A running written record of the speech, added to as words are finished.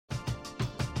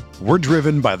We're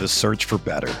driven by the search for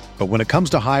better. But when it comes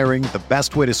to hiring, the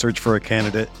best way to search for a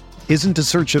candidate isn't to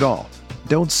search at all.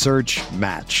 Don't search,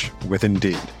 match with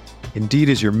Indeed. Indeed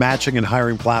is your matching and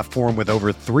hiring platform with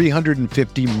over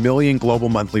 350 million global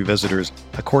monthly visitors,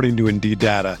 according to Indeed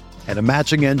data, and a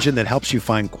matching engine that helps you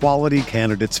find quality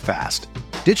candidates fast.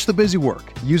 Ditch the busy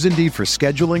work. Use Indeed for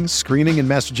scheduling, screening, and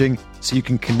messaging so you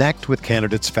can connect with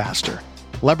candidates faster.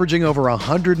 Leveraging over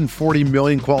 140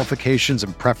 million qualifications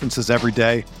and preferences every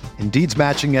day, Indeed's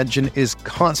matching engine is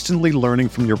constantly learning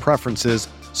from your preferences,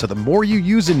 so the more you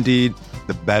use Indeed,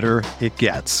 the better it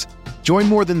gets. Join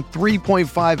more than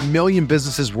 3.5 million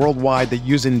businesses worldwide that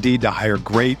use Indeed to hire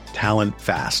great talent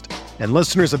fast. And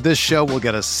listeners of this show will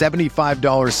get a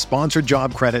 $75 sponsored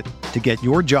job credit to get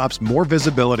your jobs more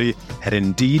visibility at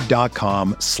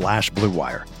Indeed.com/Blue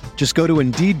Wire. Just go to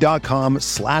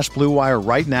Indeed.com/Blue Wire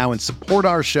right now and support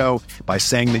our show by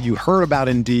saying that you heard about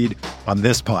Indeed on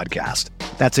this podcast.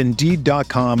 That's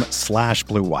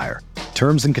Indeed.com/Blue Wire.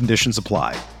 Terms and conditions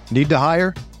apply. Need to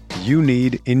hire? You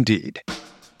need Indeed.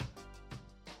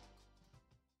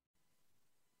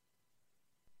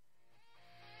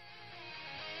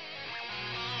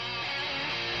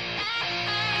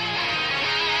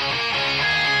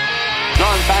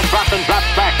 Broughton drops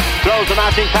back, throws an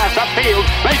arching pass upfield.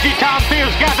 Reggie Tom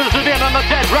Fields gathers it in on a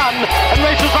dead run and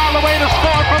races all the way to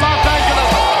score for Los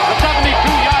Angeles. A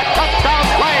 72-yard touchdown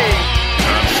play.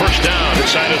 On first down,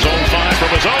 inside his own 5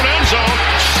 from his own end zone.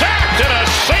 Sacked and a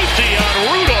safety on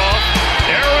Rudolph.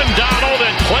 Aaron Donald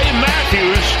and Clay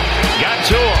Matthews got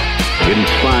to him.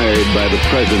 Inspired by the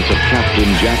presence of Captain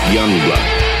Jack Youngblood,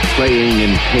 playing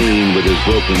in pain with his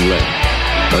broken leg.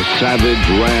 A savage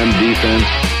Ram defense.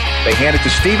 They hand it to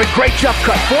Steven. Great jump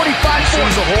cut. 45.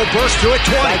 Sees a whole burst to it.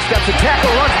 20. Steps a tackle.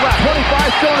 Runs left.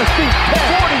 25. Still on his feet.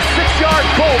 46-yard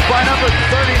goal by number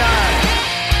 39.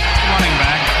 Running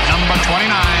back, number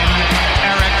 29,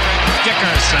 Eric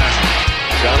Dickerson.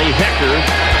 Johnny Hecker,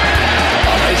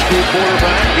 a high school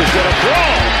quarterback, is going to throw.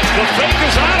 The fake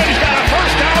is on it. He's got a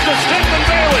first down to Stedman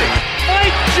Bailey.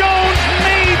 Mike Jones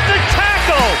made the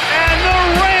tackle, and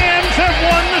the Rams have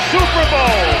won the Super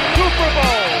Bowl. Super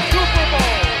Bowl. Super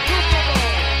Bowl.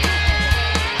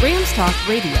 Rams Talk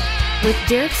Radio with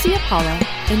Derek Ciapala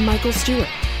and Michael Stewart.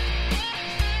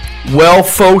 Well,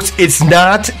 folks, it's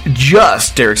not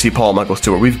just Derek Ciapala and Michael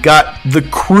Stewart. We've got the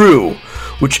crew,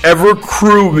 whichever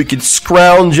crew we can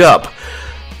scrounge up.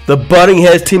 The Butting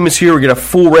Heads team is here. We got a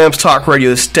full Rams Talk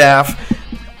Radio staff.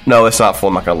 No, it's not full,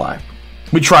 I'm not going to lie.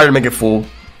 We tried to make it full.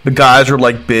 The guys are,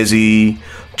 busy.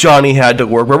 Johnny had to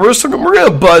work, but we're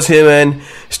going to buzz him in.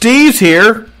 Steve's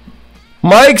here.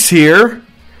 Mike's here.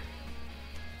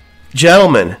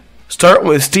 Gentlemen, starting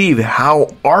with Steve, how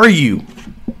are you?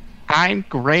 I'm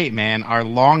great, man. Our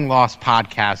long-lost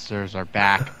podcasters are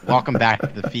back. Welcome back to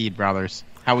the feed, brothers.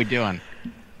 How we doing?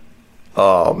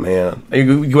 Oh, man.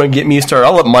 You want to get me started?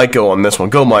 I'll let Mike go on this one.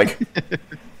 Go, Mike.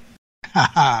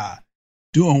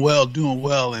 Doing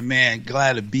well. And, man,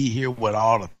 glad to be here with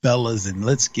all the fellas. And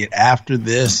let's get after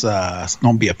this. It's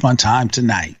going to be a fun time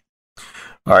tonight.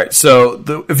 All right.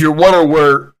 So if you're wondering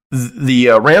where the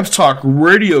Rams Talk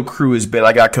Radio crew has been,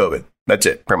 I got COVID. That's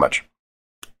it, pretty much.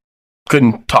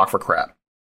 Couldn't talk for crap.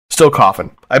 Still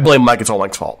coughing. I blame Mike. It's all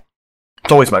Mike's fault.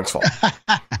 It's always Mike's fault.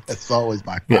 It's always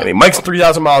my fault. Yeah, I mean, Mike's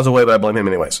 3,000 miles away, but I blame him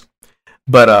anyways.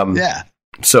 But yeah.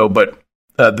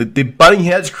 The Butting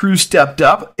Heads crew stepped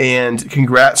up, and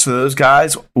congrats to those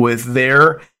guys with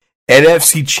their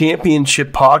NFC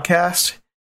Championship podcast.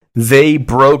 They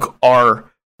broke our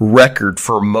record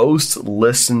for most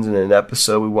listens in an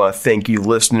episode. We want to thank you,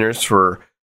 listeners, for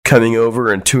coming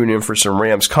over and tuning in for some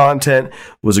Rams content. It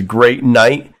was a great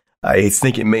night. I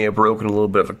think it may have broken a little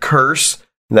bit of a curse,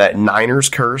 that Niners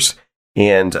curse,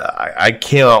 and I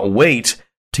cannot wait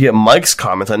to get Mike's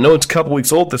comments. I know it's a couple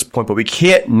weeks old at this point, but we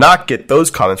can't not get those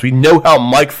comments. We know how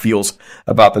Mike feels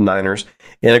about the Niners.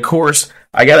 And, of course,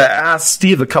 I got to ask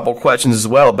Steve a couple questions as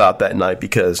well about that night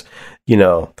because,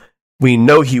 we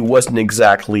know he wasn't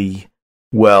exactly,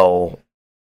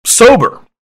 sober.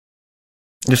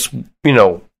 Just,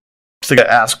 so I got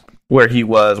to ask where he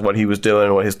was, what he was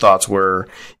doing, what his thoughts were,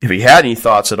 if he had any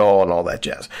thoughts at all, and all that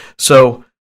jazz. So,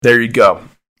 there you go.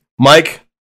 Mike,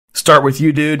 start with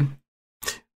you, dude.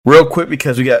 Real quick,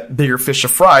 because we got bigger fish to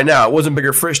fry now. It wasn't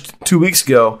bigger fish 2 weeks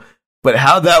ago, but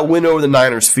how'd that win over the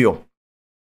Niners feel?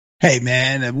 Hey,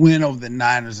 man, a win over the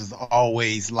Niners is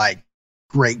always like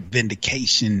great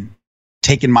vindication.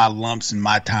 Taking my lumps and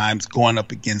my times going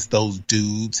up against those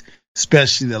dudes,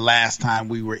 especially the last time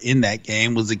we were in that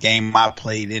game was a game I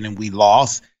played in and we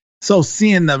lost. So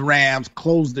seeing the Rams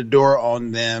close the door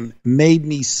on them made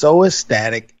me so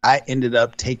ecstatic, I ended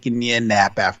up taking me a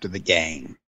nap after the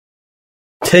game.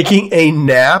 Taking a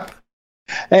nap?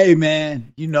 Hey,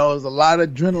 man, there's a lot of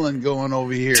adrenaline going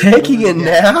over here. Taking a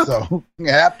nap? So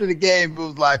after the game, it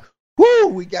was like, whoo,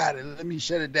 we got it. Let me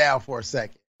shut it down for a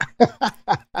second.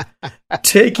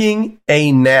 Taking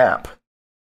a nap.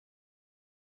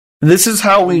 This is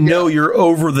how we know you're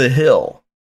over the hill.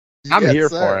 I'm here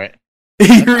for it.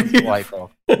 Sounds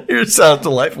delightful. It sounds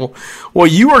delightful. Well,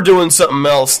 you were doing something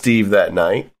else, Steve, that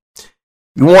night.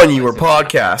 One, you were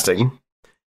podcasting,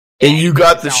 and you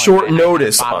got the short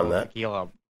notice on that. Yeah.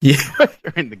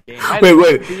 During the game.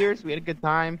 Wait. Beers, we had a good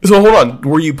time. So hold on.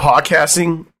 Were you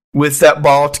podcasting with that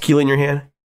bottle of tequila in your hand?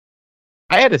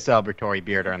 I had a celebratory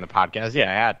beer during the podcast. Yeah,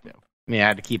 I had to. I mean, I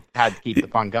had to keep the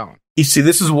fun going. You see,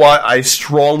 this is why I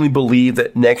strongly believe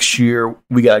that next year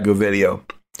we gotta go video,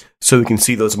 so we can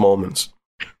see those moments.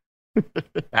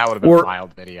 That would have been a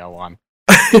wild video one.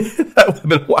 That would have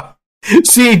been wild.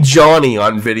 Seeing Johnny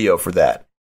on video for that.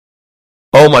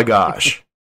 Oh my gosh.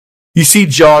 You see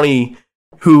Johnny,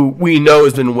 who we know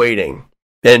has been waiting,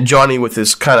 and Johnny with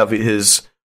his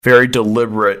very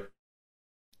deliberate,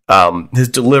 his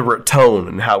deliberate tone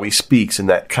and how he speaks and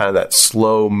that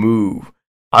slow move.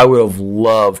 I would have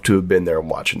loved to have been there and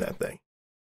watching that thing.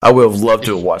 I would have loved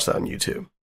to have watched that on YouTube.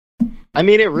 I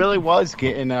mean, it really was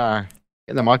getting the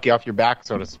monkey off your back,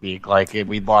 so to speak. Like, if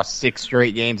we lost 6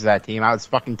 straight games to that team, I was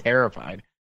fucking terrified.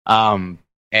 And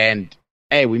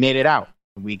hey, we made it out.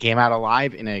 We came out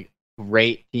alive in a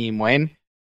great team win.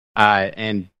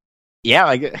 And yeah,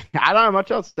 like, I don't have much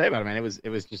else to say about it, man. It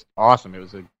was just awesome. It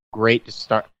was a great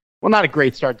start. Well, not a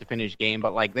great start to finish game,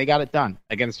 but like, they got it done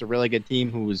against a really good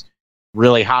team who was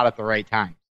really hot at the right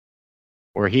time.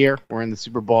 We're here. We're in the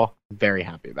Super Bowl. I'm very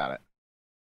happy about it.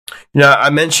 I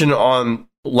mentioned on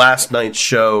last night's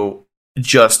show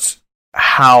just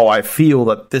how I feel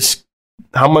that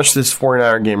how much this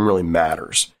 49er game really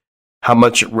matters, how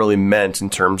much it really meant in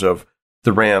terms of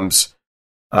the Rams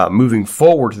moving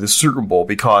forward to the Super Bowl,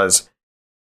 because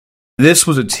this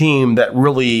was a team that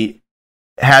really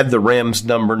had the Rams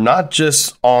number, not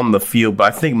just on the field,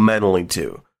 but I think mentally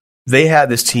too. They had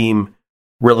this team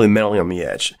really mentally on the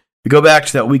edge. You go back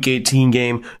to that Week 18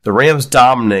 game, the Rams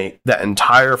dominate that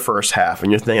entire first half,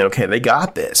 and you're thinking, okay, they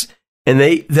got this. And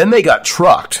then they got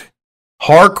trucked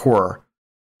hardcore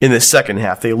in the second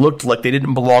half. They looked like they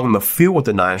didn't belong in the field with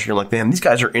the Niners. You're like, man, these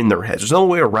guys are in their heads. There's no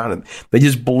way around it. They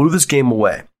just blew this game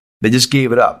away. They just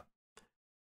gave it up.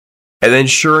 And then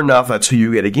sure enough, that's who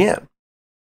you get again.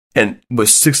 And with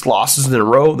 6 losses in a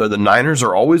row, the Niners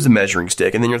are always the measuring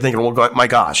stick. And then you're thinking, well, my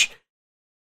gosh.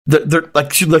 They're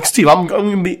like Steve, I'm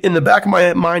going to be in the back of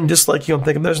my mind just like you. I'm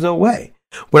thinking, there's no way.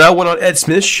 When I went on Ed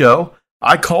Smith's show,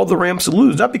 I called the Rams to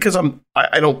lose. Not because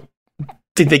I don't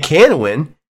think they can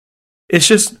win. It's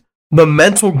just the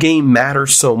mental game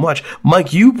matters so much.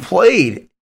 Mike, you played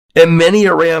in many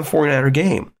a Ram 49er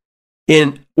game.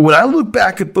 And when I look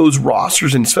back at those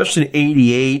rosters, and especially in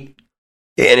 88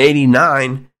 and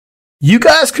 89, you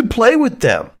guys could play with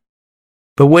them.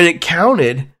 But when it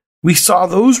counted, we saw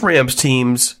those Rams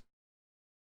teams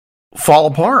fall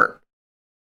apart.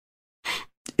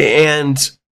 And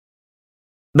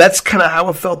that's kind of how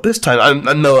it felt this time.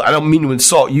 I don't mean to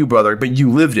insult you, brother, but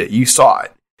you lived it. You saw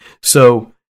it.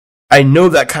 So I know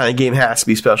that kind of game has to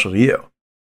be special to you.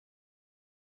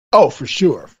 Oh, for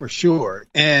sure. For sure.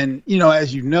 And,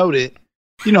 as you noted,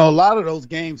 a lot of those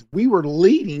games we were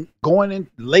leading going in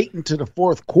late into the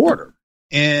fourth quarter.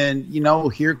 And,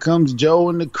 here comes Joe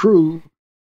and the crew.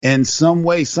 And some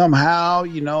way, somehow, a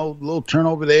little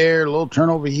turnover there, a little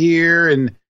turnover here.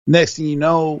 And next thing you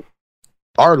know,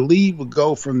 our lead would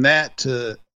go from that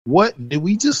to, what, did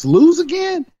we just lose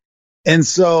again? And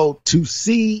so to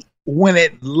see when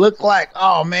it looked like,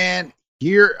 oh, man,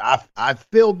 here, I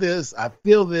feel this.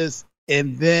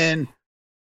 And then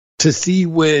to see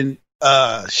when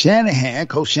Coach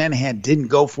Shanahan didn't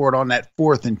go for it on that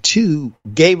 4th and 2,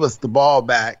 gave us the ball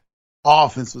back.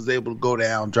 Offense was able to go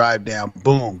down, drive down,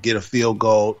 boom, get a field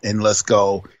goal, and let's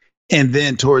go. And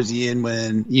then towards the end,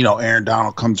 when, Aaron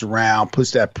Donald comes around,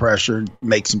 puts that pressure,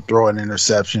 makes him throw an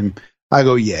interception, I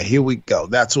go, yeah, here we go.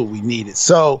 That's what we needed.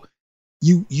 So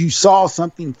you saw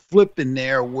something flip in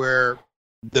there where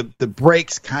the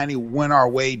breaks kind of went our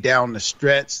way down the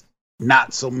stretch.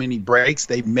 Not so many breaks.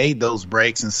 They made those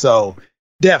breaks. And so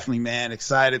definitely, man,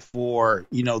 excited for,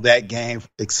 that game,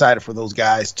 excited for those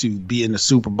guys to be in the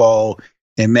Super Bowl.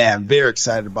 And, man, very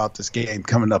excited about this game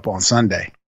coming up on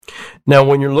Sunday. Now,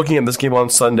 when you're looking at this game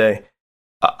on Sunday,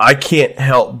 I can't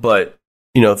help but,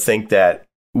 think that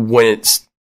when it's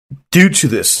due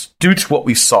to what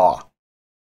we saw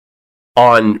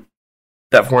on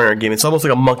that 49er game, it's almost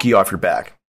like a monkey off your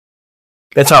back.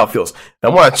 That's how it feels. I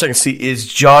want to check and see, is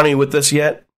Johnny with us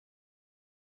yet?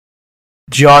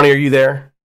 Johnny, are you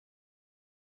there?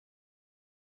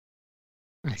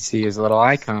 I see his little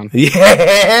icon.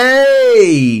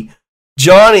 Yay!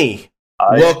 Johnny,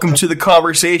 welcome to the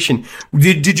conversation.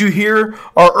 Did you hear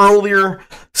our earlier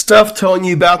stuff telling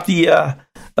you about the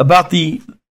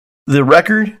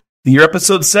record, your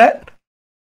episode set?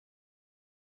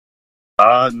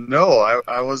 No,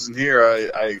 I wasn't here.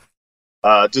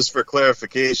 I just for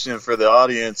clarification for the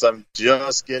audience, I'm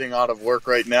just getting out of work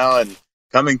right now and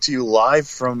coming to you live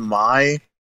from my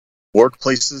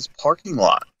workplace's parking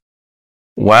lot.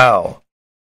 Wow.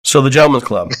 So the Gentleman's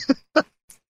Club.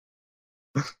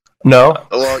 No?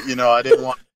 Well, I didn't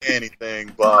want to say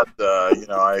anything, but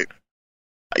I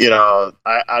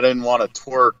didn't want to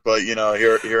twerk, but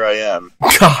here I am.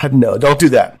 God, no! Don't do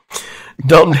that.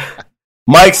 Don't.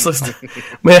 Mike's listening.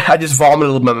 Man, I just vomited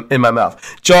a little bit in my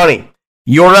mouth. Johnny,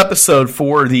 your episode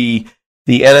for the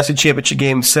NFC Championship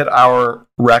game set our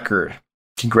record.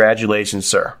 Congratulations,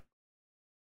 sir.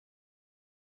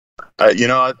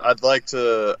 I'd like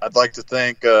to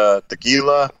thank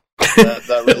Tequila.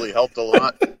 That really helped a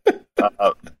lot.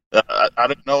 I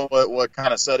don't know what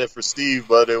kind of set it for Steve,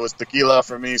 but it was Tequila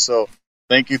for me. So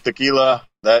thank you, Tequila.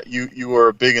 That you were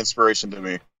a big inspiration to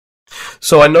me.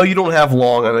 So I know you don't have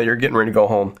long. I know you're getting ready to go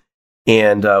home,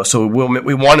 and so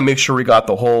we want to make sure we got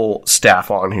the whole staff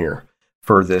on here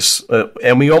for this,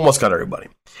 and we almost got everybody.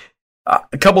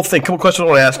 A couple questions I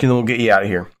want to ask you, and then we'll get you out of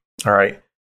here. All right.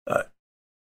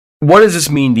 What does this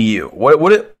mean to you? What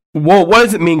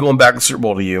does it mean going back to the Super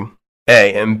Bowl to you?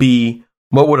 A, and B,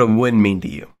 what would a win mean to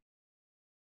you?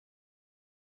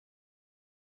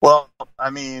 Well, I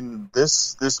mean,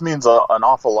 this means an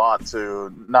awful lot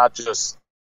to not just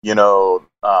the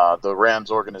Rams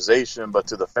organization, but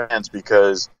to the fans,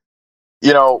 because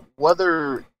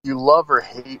whether you love or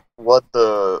hate what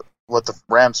the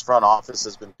Rams front office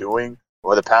has been doing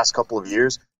over the past couple of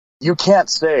years, you can't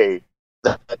say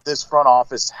that this front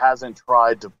office hasn't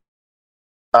tried to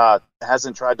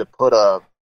put a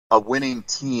winning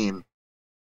team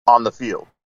on the field.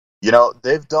 They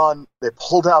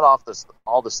pulled out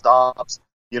all the stops.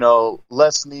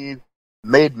 Les Snead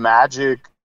made magic.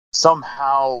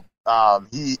 Somehow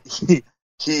he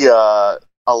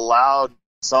allowed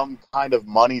some kind of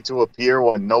money to appear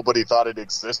when nobody thought it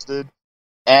existed,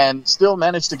 and still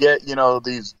managed to get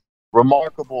these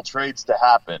remarkable trades to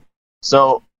happen.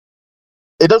 So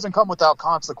it doesn't come without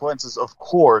consequences, of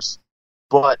course,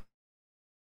 but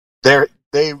they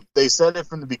said it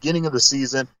from the beginning of the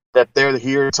season that they're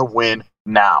here to win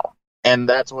now, and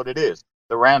that's what it is.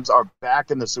 The Rams are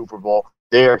back in the Super Bowl.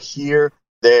 They're here.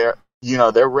 They're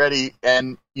ready,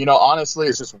 and honestly,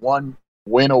 it's just one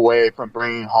win away from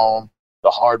bringing home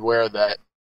the hardware that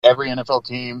every NFL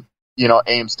team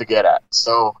aims to get at.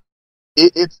 So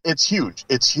it's huge.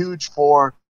 It's huge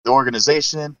for the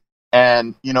organization.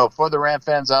 And, for the Ram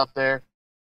fans out there,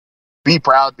 be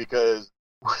proud, because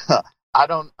I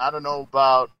don't know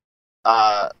about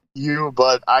you,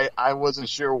 but I wasn't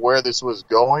sure where this was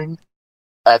going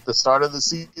at the start of the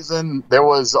season. There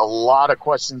was a lot of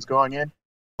questions going in,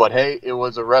 but hey, it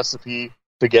was a recipe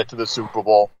to get to the Super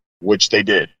Bowl, which they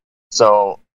did.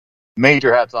 So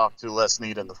major hats off to Les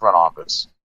Snead in the front office.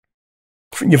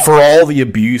 For all the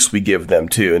abuse we give them,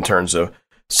 too, in terms of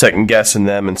second-guessing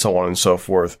them and so on and so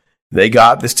forth. They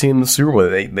got this team in the Super Bowl.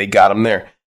 They got them there.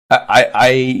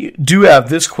 I do have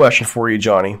this question for you,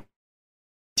 Johnny.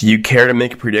 Do you care to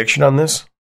make a prediction on this?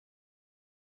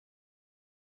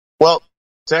 Well,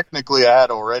 technically, I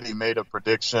had already made a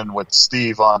prediction with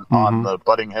Steve on the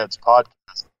Butting Heads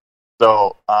podcast.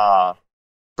 So,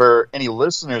 for any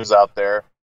listeners out there,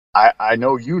 I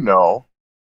know you know.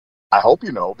 I hope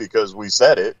you know, because we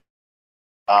said it.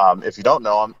 If you don't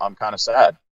know, I'm kind of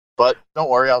sad. But don't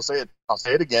worry, I'll say it. I'll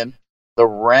say it again. The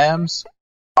Rams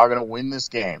are going to win this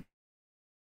game.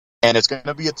 And it's going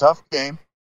to be a tough game.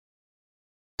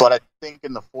 But I think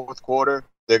in the fourth quarter,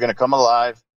 they're going to come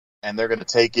alive, and they're going to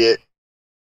take it,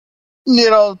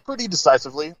 pretty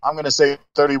decisively. I'm going to say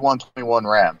 31-21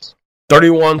 Rams.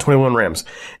 31-21 Rams.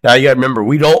 Now, you got to remember,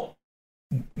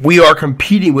 we are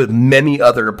competing with many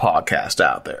other podcasts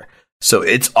out there. So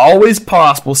it's always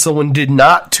possible someone did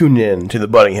not tune in to the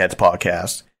Butting Heads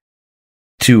podcast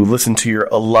to listen to your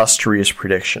illustrious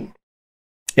prediction.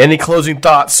 Any closing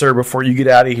thoughts, sir, before you get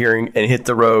out of here and hit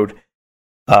the road,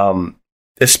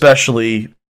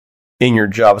 especially in your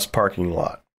job's parking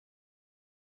lot?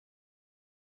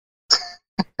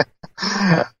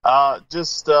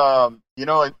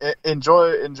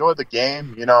 Enjoy the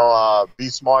game. Be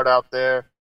smart out there.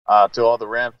 To all the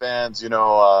Ram fans,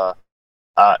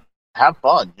 have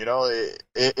fun.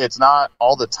 It's not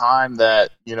all the time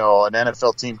that an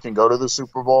NFL team can go to the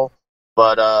Super Bowl.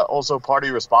 but also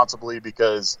party responsibly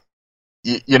because,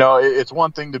 you know, it's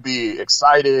one thing to be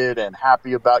excited and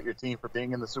happy about your team for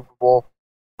being in the Super Bowl,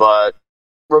 but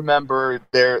remember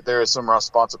there is some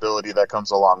responsibility that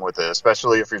comes along with it,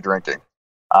 especially if you're drinking.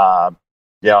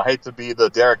 Yeah, I hate to be the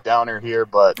Derek Downer here,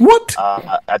 but what?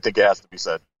 I think it has to be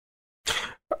said.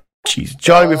 Jeez,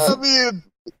 Johnny. I mean,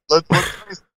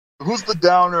 who's the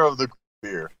downer of the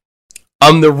beer?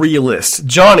 I'm the realist.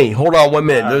 Johnny, hold on 1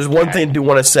 minute. There's one thing I do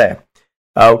want to say.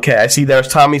 Okay, I see there's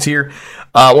Tommy's here.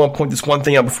 I want to point this one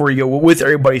thing out before you go. With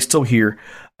everybody still here,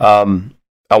 I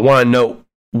want to note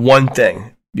one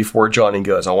thing before Johnny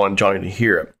goes. I want Johnny to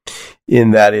hear it.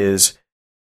 And that is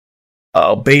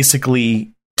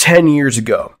basically 12 years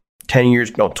ago,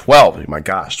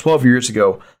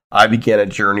 I began a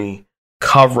journey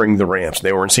covering the Rams.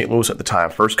 They were in St. Louis at the time,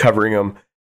 first covering them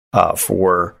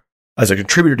as a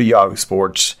contributor to Yahoo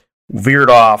Sports,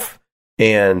 veered off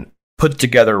and put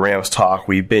together Rams Talk.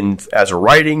 We've been, as a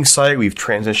writing site, we've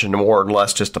transitioned to more or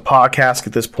less just a podcast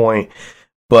at this point.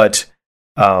 But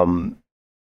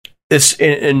it's,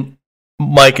 and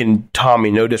Mike and Tommy,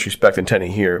 no disrespect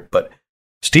intended here, but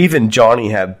Steve and Johnny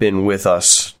have been with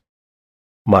us,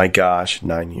 my gosh,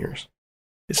 9 years.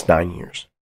 It's 9 years.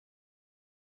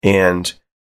 And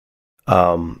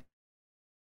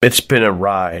it's been a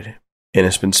ride, and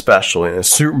it's been special. And a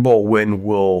Super Bowl win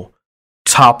will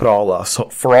top it all up. So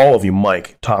for all of you,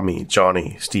 Mike, Tommy,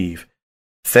 Johnny, Steve,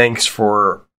 thanks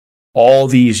for all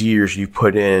these years you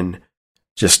put in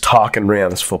just talking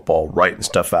Rams football, writing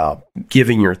stuff out,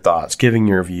 giving your thoughts, giving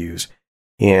your views.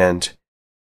 And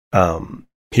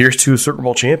here's to a Super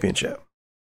Bowl championship.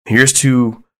 Here's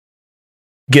to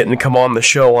getting to come on the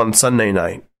show on Sunday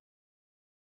night.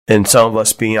 And some of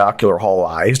us being ocular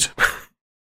hollow-eyed.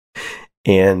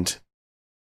 And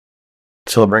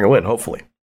celebrating a win, hopefully.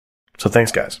 So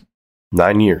thanks, guys.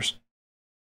 9 years.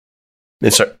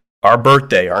 It's our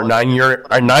birthday. Our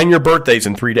 9-year birthday's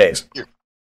in 3 days.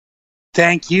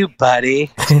 Thank you,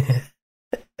 buddy.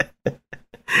 All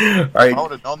right. I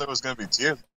would have known there was going to be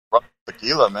tears.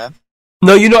 Tequila, man.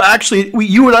 No, actually,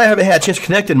 you and I haven't had a chance to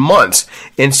connect in months.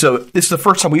 And so this is the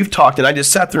first time we've talked, and I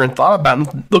just sat there and thought about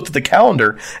it and looked at the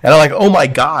calendar, and I'm like, oh my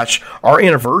gosh, our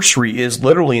anniversary is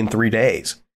literally in 3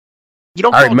 days. You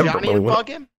don't call Johnny and bug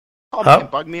him? Call him and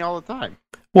bug me all the time.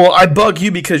 Well, I bug you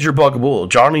because you're buggable.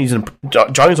 Johnny's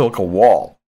like a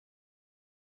wall.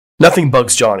 Nothing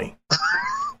bugs Johnny.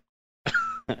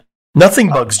 Nothing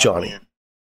bugs Johnny.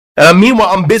 And meanwhile,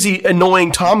 I'm busy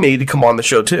annoying Tommy to come on the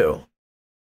show, too.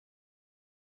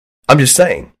 I'm just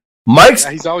saying. Mike's...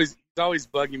 Yeah, he's always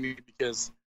bugging me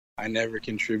because I never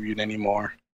contribute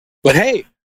anymore. But hey,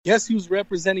 guess who's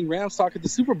representing Rams Talk at the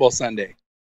Super Bowl Sunday?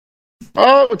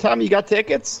 Oh, Tommy, you got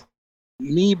tickets?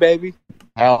 Me, baby.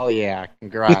 Hell yeah.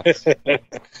 Congrats.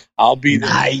 I'll be there.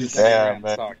 Nice. Yeah,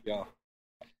 Rams Talk, y'all.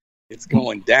 It's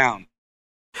going down.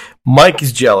 Mike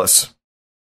is jealous.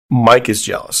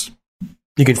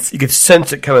 You can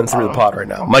sense it coming through the pod right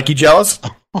now. Mike, you jealous?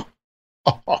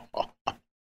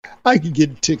 I can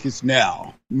get tickets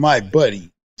now. My buddy,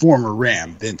 former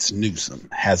Ram Vince Newsom,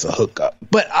 has a hookup.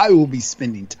 But I will be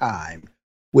spending time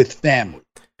with family,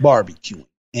 barbecuing,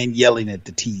 and yelling at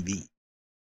the TV.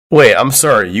 Wait, I'm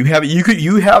sorry. You have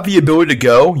the ability to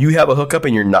go. You have a hookup,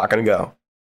 and you're not going to go.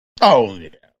 Oh yeah,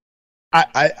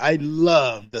 I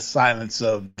love the silence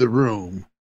of the room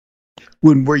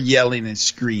when we're yelling and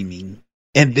screaming,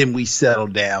 and then we settle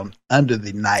down under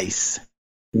the nice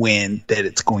wind that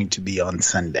it's going to be on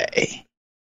Sunday.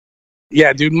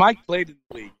 Yeah, dude, Mike played in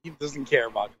the league. He doesn't care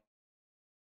about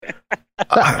it.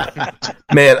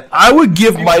 Man, I would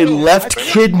give my left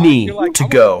kidney to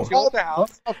go. I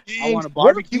want to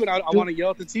barbecue and I want to yell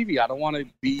at the TV. I don't want to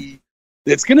be...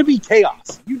 It's going to be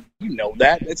chaos. You know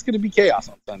that. It's going to be chaos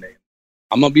on Sunday.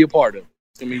 I'm going to be a part of it.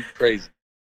 It's going to be crazy.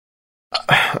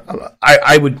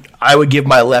 I would give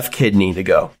my left kidney to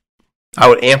go. I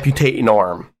would amputate an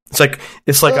arm.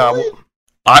 It's like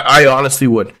I honestly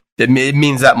would. It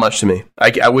means that much to me.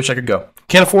 I wish I could go.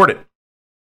 Can't afford it.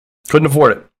 Couldn't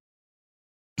afford it.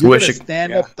 You're gonna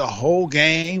stand up the whole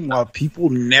game while people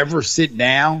never sit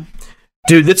down?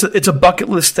 Dude, it's a bucket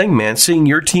list thing, man. Seeing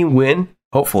your team win,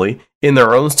 hopefully, in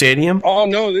their own stadium. Oh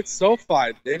no, it's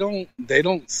SoFi. They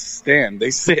don't stand.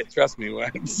 They sit. Trust me.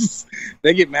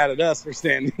 They get mad at us for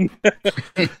standing.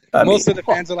 Most of the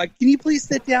fans are like, "Can you please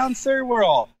sit down, sir?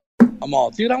 I'm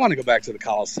all, dude, I want to go back to the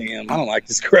Coliseum. I don't like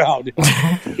this crowd.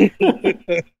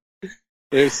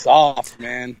 They're soft,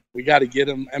 man. We got to get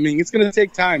them. I mean, it's going to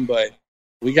take time, but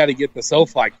we got to get the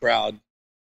SoFi crowd,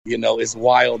 as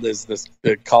wild as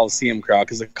the Coliseum crowd.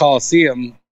 Because the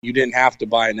Coliseum, you didn't have to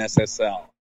buy an SSL.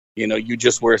 You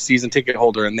just were a season ticket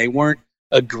holder, and they weren't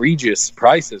egregious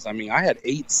prices. I mean, I had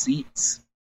 8 seats,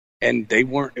 and it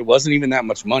wasn't even that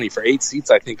much money. For 8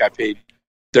 seats, I think I paid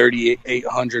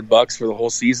 $3,800 for the whole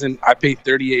season. I paid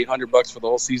 $3,800 for the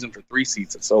whole season for 3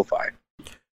 seats at SoFi.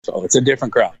 So it's a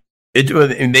different crowd.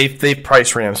 And they've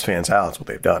priced Rams fans out. That's what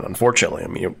they've done, unfortunately. I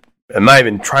mean, I'm not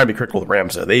even trying to be critical of the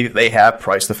Rams. They have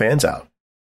priced the fans out.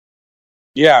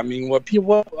 Yeah, I mean, what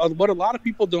a lot of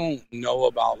people don't know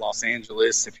about Los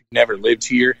Angeles, if you've never lived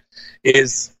here,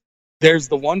 is there's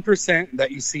the 1%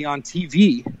 that you see on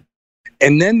TV,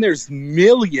 and then there's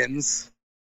millions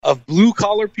of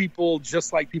blue-collar people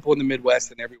just like people in the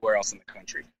Midwest and everywhere else in the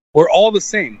country. We're all the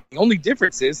same. The only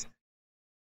difference is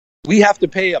we have to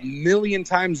pay 1 million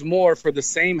times more for the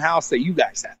same house that you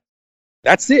guys have.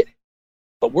 That's it.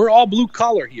 But we're all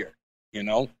blue-collar here, you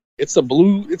know? It's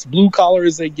blue-collar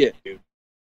as they get, dude.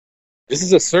 This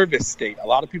is a service state. A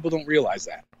lot of people don't realize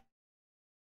that.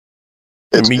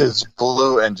 It's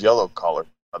blue and yellow collar,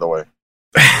 by the way.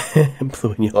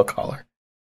 Blue and yellow collar.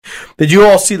 Did you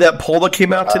all see that poll that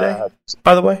came out today,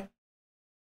 by the way?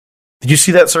 Did you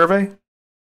see that survey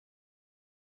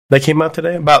that came out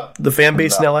today about the fan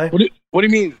base in LA? What do you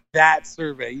mean, that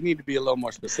survey? You need to be a little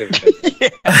more specific.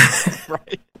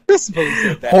 Right.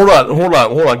 Hold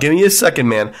on. Give me a second,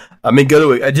 man. I mean,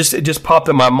 go to it. It just popped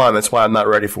in my mind. That's why I'm not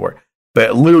ready for it.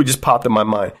 But it literally just popped in my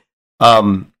mind.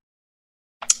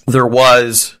 There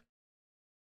was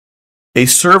a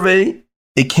survey.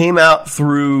 It came out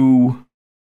through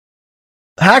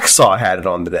Hacksaw had it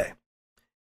on today.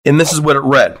 And this is what it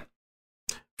read.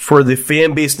 For the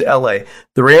fan base in LA,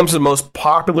 the Rams are the most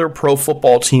popular pro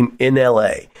football team in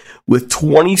LA, with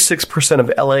 26%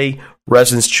 of LA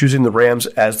residents choosing the Rams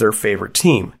as their favorite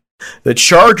team. The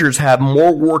Chargers have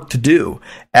more work to do,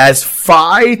 as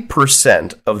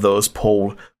 5% of those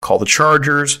polled call the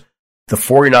Chargers, the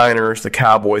 49ers, the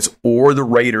Cowboys, or the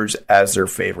Raiders as their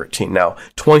favorite team. Now,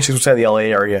 26% of the LA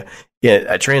area,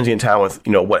 a transient town with,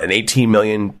 an 18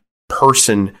 million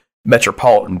person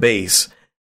metropolitan base,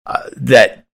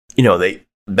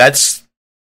 that's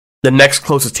the next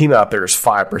closest team out there is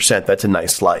 5%. That's a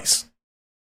nice slice.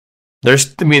 They're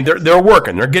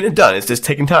working. They're getting it done. It's just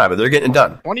taking time, but they're getting it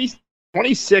done.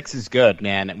 26 is good,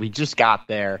 man. We just got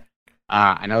there.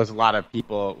 I know there's a lot of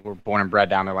people who were born and bred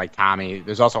down there like Tommy.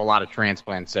 There's also a lot of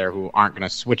transplants there who aren't going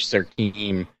to switch their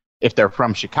team if they're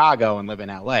from Chicago and live in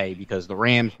LA because the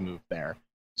Rams moved there.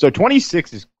 So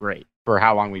 26 is great for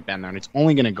how long we've been there, and it's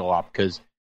only going to go up because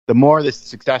the more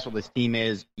successful this team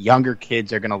is, younger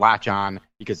kids are going to latch on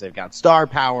because they've got star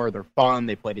power, they're fun,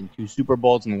 they played in 2 Super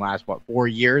Bowls in the last, 4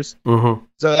 years? Mm-hmm.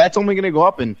 So that's only going to go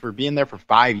up, and for being there for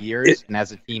 5 years and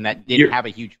as a team that didn't have a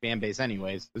huge fan base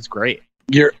anyways, it's great.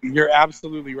 You're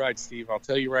absolutely right, Steve. I'll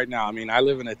tell you right now. I mean, I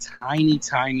live in a tiny,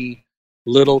 tiny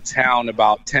little town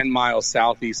about 10 miles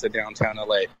southeast of downtown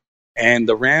LA, and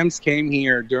the Rams came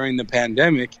here during the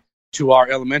pandemic to our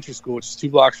elementary school, which is 2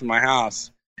 blocks from my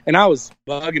house. And I was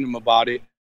bugging them about it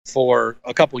for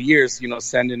a couple years,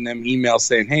 sending them emails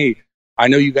saying, hey, I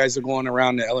know you guys are going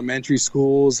around the elementary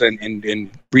schools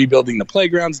and rebuilding the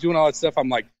playgrounds, doing all that stuff. I'm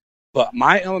like, but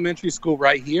my elementary school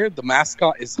right here, the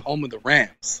mascot is home of the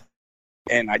Rams.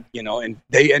 And and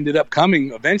they ended up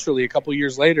coming eventually a couple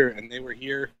years later, and they were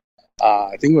here.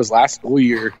 I think it was last school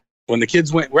year when the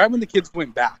kids went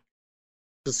back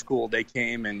to school. They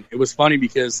came, and it was funny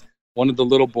because one of the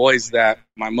little boys that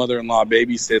my mother-in-law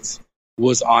babysits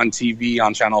was on TV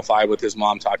on Channel 5 with his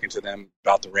mom talking to them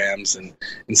about the Rams and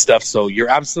stuff. So you're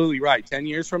absolutely right. 10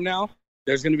 years from now,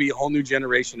 there's going to be a whole new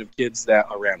generation of kids that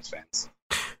are Rams fans.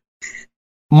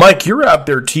 Mike, you're out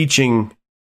there teaching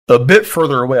a bit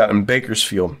further away out in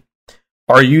Bakersfield.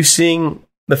 Are you seeing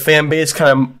the fan base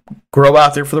kind of grow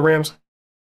out there for the Rams?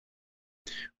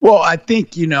 Well, I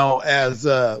think, as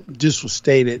just was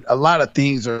stated, a lot of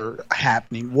things are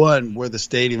happening. One, where the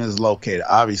stadium is located,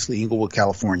 obviously Inglewood,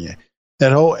 California.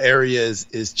 That whole area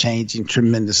is changing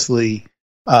tremendously.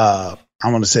 I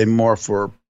want to say more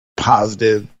for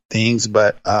positive things,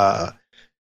 but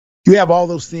you have all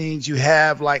those things. You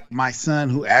have like my son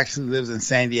who actually lives in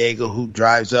San Diego who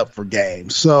drives up for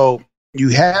games. So you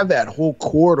have that whole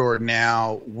corridor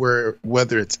now where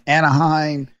whether it's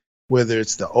Anaheim, whether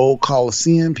it's the old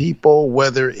Coliseum people,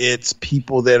 whether it's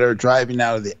people that are driving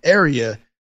out of the area,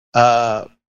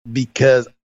 because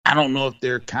I don't know if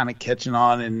they're kind of catching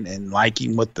on and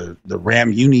liking what the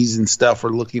Ram unis and stuff are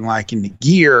looking like in the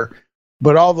gear,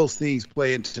 but all those things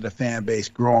play into the fan base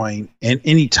growing, and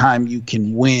anytime you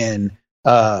can win,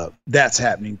 that's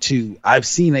happening too. I've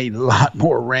seen a lot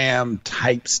more Ram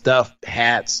type stuff,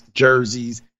 hats,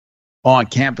 jerseys, on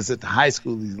campus at the high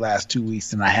school these last 2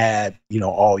 weeks than I had,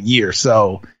 all year.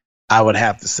 So I would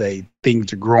have to say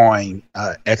things are growing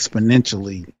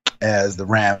exponentially as the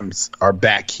Rams are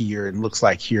back here and looks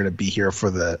like here to be here for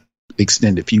the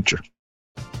extended future.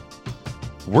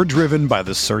 We're driven by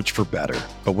the search for better.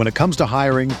 But when it comes to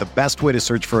hiring, the best way to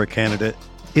search for a candidate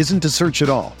isn't to search at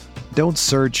all. Don't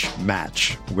search,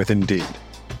 match with Indeed.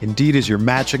 Indeed is your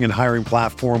matching and hiring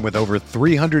platform with over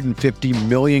 350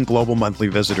 million global monthly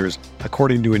visitors,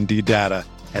 according to Indeed data,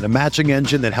 and a matching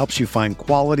engine that helps you find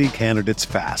quality candidates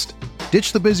fast.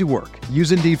 Ditch the busy work.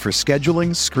 Use Indeed for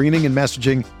scheduling, screening, and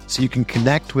messaging so you can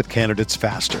connect with candidates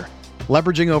faster.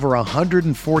 Leveraging over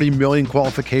 140 million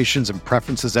qualifications and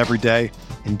preferences every day,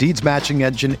 Indeed's matching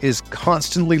engine is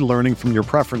constantly learning from your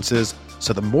preferences,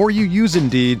 so the more you use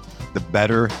Indeed, the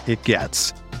better it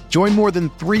gets. Join more than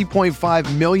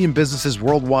 3.5 million businesses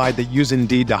worldwide that use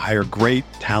Indeed to hire great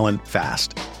talent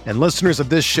fast. And listeners of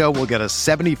this show will get a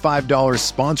 $75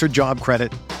 sponsored job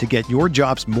credit to get your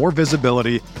jobs more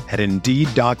visibility at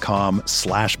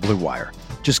Indeed.com/Blue Wire.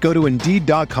 Just go to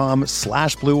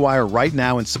Indeed.com/Blue Wire right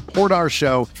now and support our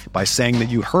show by saying that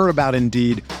you heard about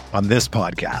Indeed on this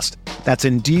podcast. That's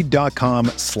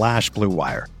Indeed.com/Blue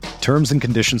Wire. Terms and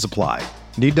conditions apply.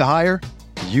 Need to hire?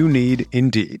 You need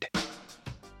Indeed.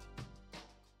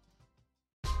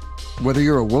 Whether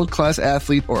you're a world-class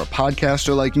athlete or a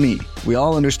podcaster like me, we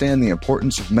all understand the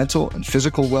importance of mental and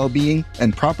physical well-being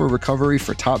and proper recovery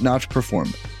for top-notch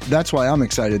performance. That's why I'm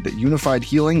excited that Unified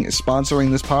Healing is sponsoring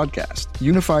this podcast.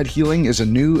 Unified Healing is a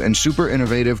new and super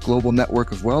innovative global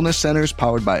network of wellness centers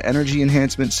powered by Energy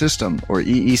Enhancement System, or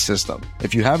EE System.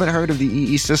 If you haven't heard of the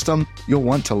EE System, you'll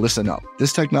want to listen up.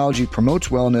 This technology promotes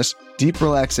wellness, deep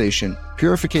relaxation,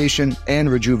 purification,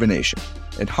 and rejuvenation.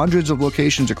 At hundreds of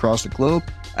locations across the globe,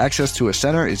 access to a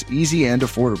center is easy and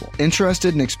affordable.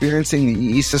 Interested in experiencing the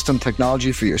EE System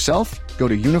technology for yourself? Go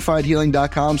to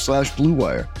unifiedhealing.com/Blue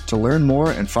Wire to learn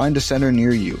more and find a center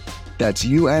near you. That's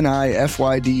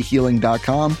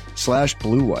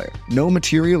UNIFYDhealing.com/Blue Wire. No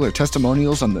material or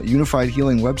testimonials on the Unified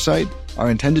Healing website are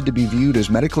intended to be viewed as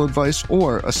medical advice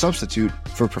or a substitute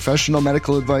for professional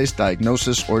medical advice,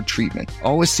 diagnosis, or treatment.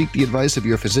 Always seek the advice of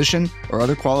your physician or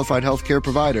other qualified healthcare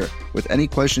provider with any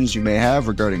questions you may have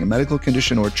regarding a medical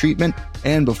condition or treatment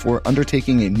and before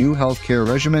undertaking a new healthcare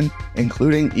regimen,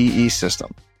 including EE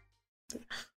System.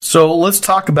 So let's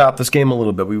talk about this game a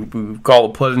little bit. We've got all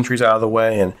the pleasantries out of the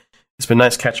way, and it's been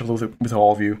nice catching up with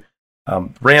all of you.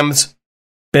 Rams,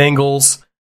 Bengals.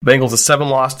 Bengals, a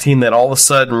 7-loss team that all of a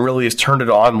sudden really has turned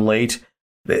it on late.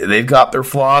 They've got their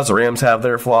flaws. The Rams have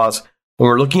their flaws. When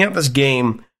we're looking at this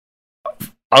game,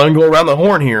 I'm going to go around the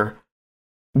horn here.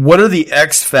 What are the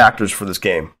X factors for this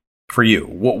game for you?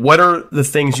 What are the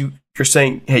things you're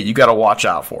saying, hey, you got to watch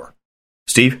out for?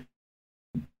 Steve?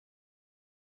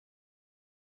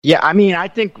 Yeah, I mean, I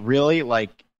think really,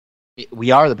 we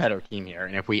are the better team here,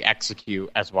 and if we execute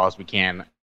as well as we can,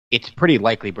 it's pretty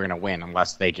likely we're going to win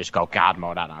unless they just go God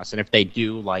mode on us. And if they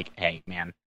do, hey,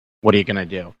 man, what are you going to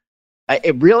do?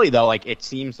 It really, though, it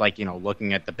seems like,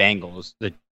 looking at the Bengals,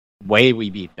 the way we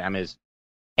beat them is,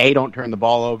 A, don't turn the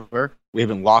ball over. We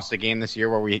haven't lost a game this year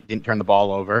where we didn't turn the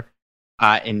ball over.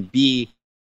 And B,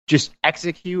 just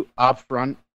execute up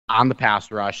front on the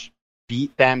pass rush,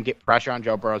 beat them, get pressure on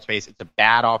Joe Burrow's face. It's a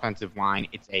bad offensive line.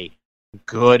 It's a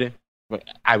good,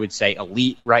 I would say,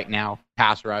 elite right now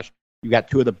pass rush. You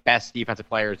got two of the best defensive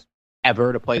players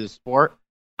ever to play the sport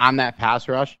on that pass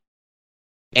rush.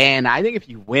 And I think if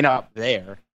you win up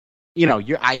there,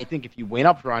 I think if you win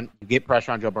up front, you get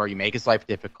pressure on Joe Burrow, you make his life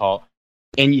difficult.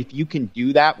 And if you can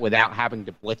do that without having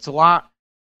to blitz a lot,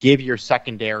 give your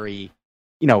secondary,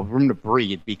 room to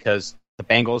breathe, because the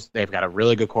Bengals, they've got a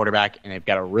really good quarterback and they've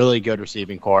got a really good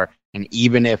receiving core. And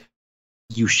even if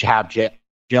you have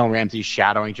Jalen Ramsey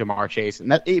shadowing Jamar Chase,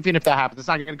 and even if that happens, it's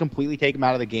not going to completely take him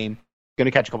out of the game. Going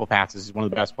to catch a couple passes. He's one of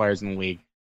the best players in the league.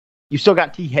 You still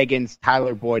got T. Higgins,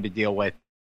 Tyler Boyd to deal with,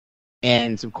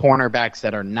 and some cornerbacks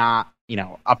that are not,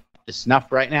 up to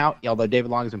snuff right now, although David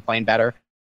Long has been playing better.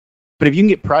 But if you can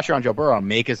get pressure on Joe Burrow and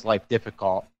make his life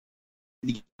difficult,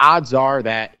 the odds are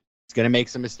that he's going to make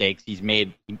some mistakes. He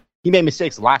made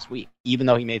mistakes last week, even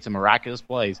though he made some miraculous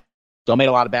plays. Still made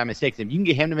a lot of bad mistakes. If you can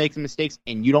get him to make some mistakes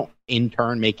and you don't, in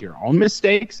turn, make your own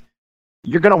mistakes,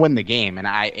 you're going to win the game, and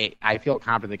I feel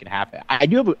confident it can happen. I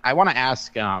want to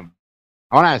ask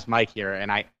Mike here,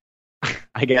 and I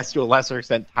guess to a lesser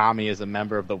extent, Tommy is a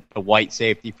member of the white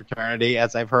safety fraternity,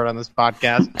 as I've heard on this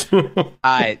podcast.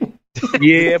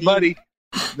 Yeah, buddy.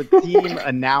 The team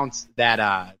announced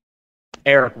that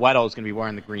Eric Weddle is going to be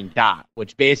wearing the green dot,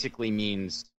 which basically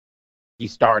means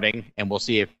he's starting, and we'll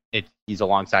see if he's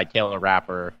alongside Taylor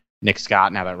Rapp or Nick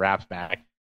Scott now that Rapp's back.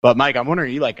 But Mike, I'm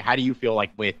wondering, how do you feel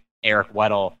with Eric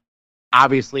Weddle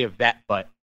obviously a vet, but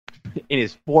in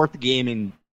his fourth game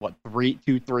in,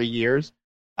 3 years,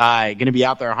 going to be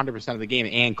out there 100% of the game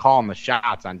and calling the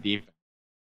shots on defense.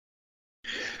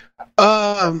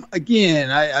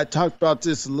 Again, I talked about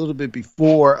this a little bit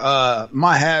before.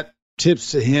 My hat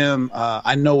tips to him.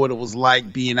 I know what it was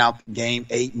like being out the game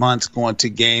 8 months, going to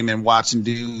game and watching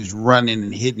dudes running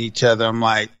and hitting each other. I'm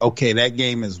like, okay, that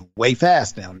game is way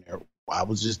fast down there. I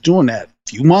was just doing that a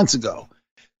few months ago.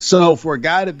 So for a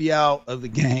guy to be out of the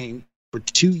game for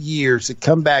 2 years, to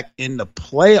come back in the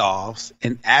playoffs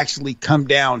and actually come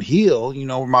downhill, you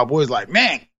know, where my boy's like,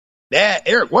 man, that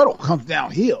Eric Weddle comes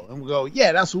downhill. And we go,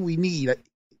 yeah, that's what we need.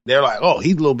 They're like, oh,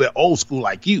 he's a little bit old school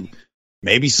like you.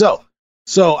 Maybe so.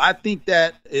 So I think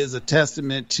that is a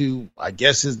testament to, I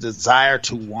guess, his desire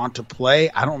to want to play.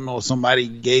 I don't know if somebody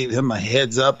gave him a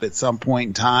heads up at some point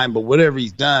in time, but whatever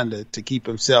he's done to keep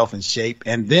himself in shape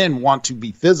and then want to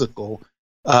be physical,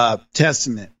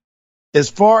 testament. As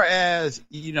far as,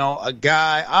 you know, a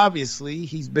guy, obviously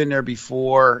he's been there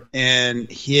before and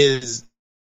his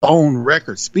own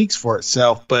record speaks for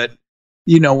itself. But,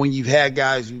 you know, when you've had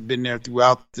guys who've been there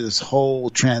throughout this whole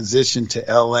transition to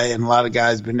LA, and a lot of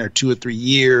guys been there 2 or 3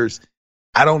 years,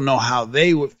 I don't know how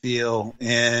they would feel.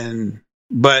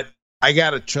 But I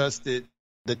got to trust that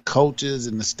the coaches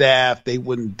and the staff, they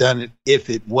wouldn't have done it if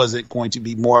it wasn't going to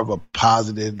be more of a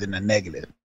positive than a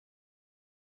negative.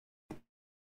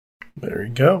 There you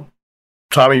go.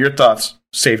 Tommy, your thoughts?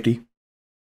 Safety.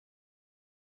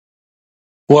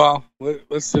 Well,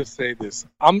 let's just say this.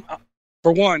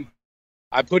 For one,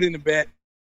 I put in a bet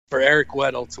for Eric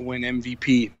Weddle to win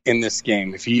MVP in this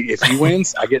game. If he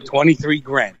wins, I get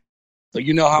 $23,000. So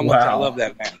you know how much I love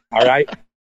that man. All right.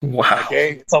 Wow.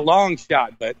 Okay. It's a long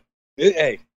shot, but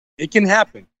it can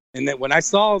happen. And then when I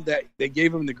saw that they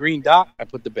gave him the green dot, I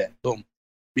put the bet. Boom.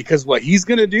 Because what he's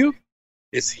going to do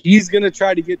is he's going to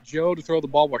try to get Joe to throw the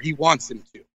ball where he wants him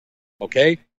to.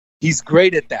 Okay? He's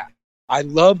great at that. I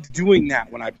loved doing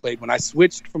that when I played. When I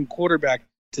switched from quarterback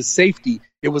to safety,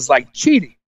 it was like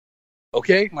cheating.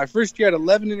 Okay? My first year I had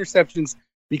 11 interceptions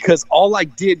because all I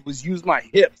did was use my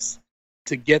hips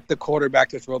to get the quarterback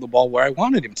to throw the ball where I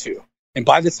wanted him to. And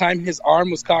by the time his arm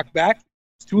was cocked back,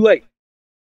 it's too late.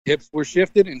 Hips were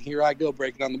shifted, and here I go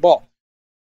breaking on the ball.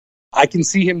 I can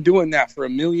see him doing that for a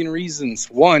million reasons.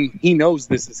 One, he knows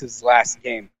this is his last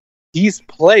game. He's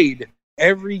played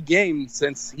every game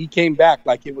since he came back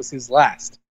like it was his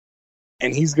last.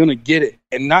 And he's going to get it.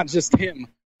 And not just him,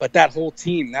 but that whole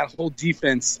team, that whole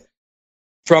defense.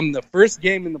 From the first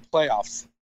game in the playoffs,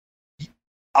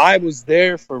 I was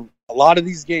there for a lot of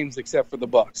these games except for the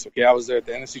Bucs. Okay, I was there at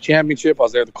the NFC Championship. I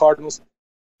was there at the Cardinals.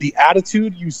 The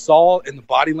attitude you saw in the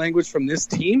body language from this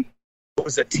team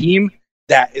was a team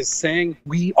that is saying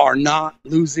we are not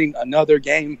losing another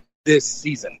game this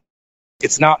season.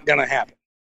 It's not going to happen.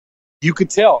 You could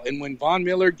tell. And when Von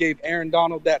Miller gave Aaron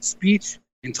Donald that speech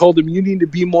and told him you need to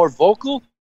be more vocal,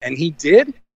 and he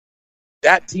did,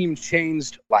 that team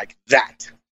changed like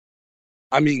that.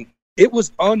 I mean, it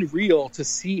was unreal to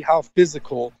see how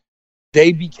physical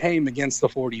they became against the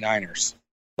 49ers.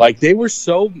 Like, they were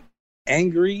so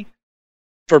angry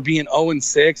for being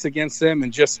 0-6 against them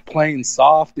and just playing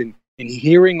soft and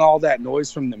hearing all that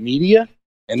noise from the media,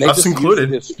 and they just included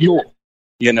used it as fuel.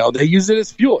 You know, they use it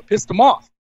as fuel. It pissed them off,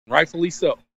 rightfully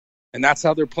so. And that's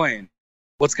how they're playing.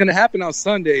 What's going to happen on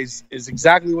Sundays is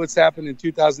exactly what's happened in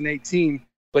 2018,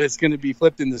 but it's going to be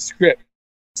flipped in the script.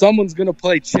 Someone's going to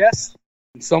play chess,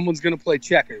 and someone's going to play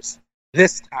checkers.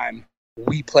 This time,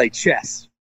 we play chess.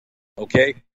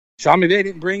 Okay? Sean McVay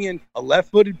didn't bring in a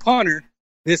left-footed punter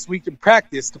this week in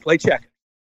practice to play checkers.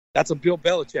 That's a Bill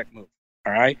Belichick move.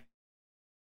 All right?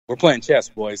 We're playing chess,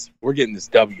 boys. We're getting this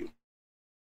W.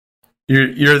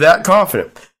 You're that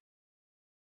confident.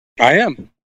 I am.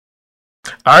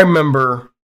 I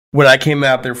remember when I came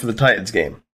out there for the Titans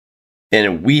game,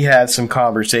 and we had some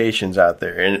conversations out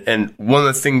there. And one of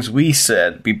the things we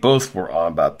said, we both were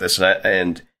on about this,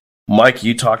 and Mike,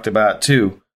 you talked about it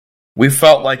too. We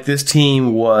felt like this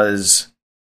team was,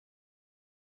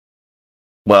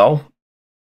 well,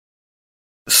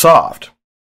 soft.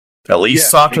 At least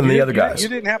softer than the other guys. You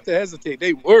didn't have to hesitate.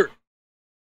 They were.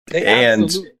 They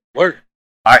absolutely were.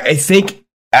 I think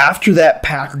after that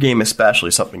Packer game especially,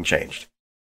 something changed.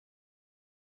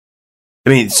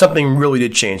 I mean, something really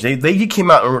did change. They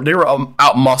came out and they were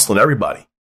out muscling everybody.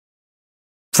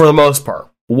 For the most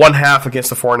part. One half against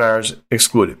the 49ers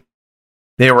excluded.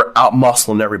 They were out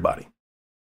muscling everybody.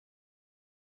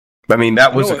 I mean,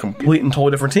 that was a complete and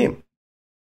totally different team.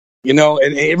 You know,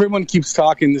 and everyone keeps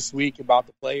talking this week about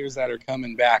the players that are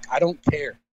coming back. I don't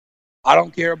care. I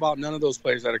don't care about none of those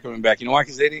players that are coming back. You know why?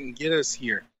 Because they didn't get us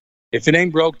here. If it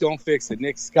ain't broke, don't fix it.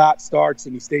 Nick Scott starts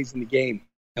and he stays in the game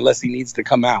unless he needs to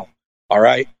come out. All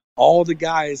right? All the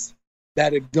guys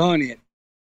that have done it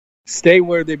stay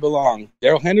where they belong.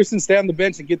 Darrell Henderson, stay on the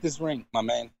bench and get this ring, my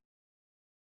man.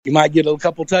 You might get a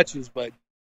couple touches, but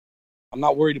I'm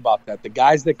not worried about that. The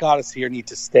guys that got us here need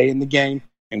to stay in the game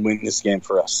and win this game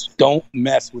for us. Don't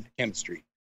mess with the chemistry.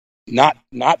 Not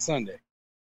Sunday.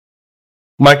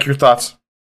 Mike, your thoughts?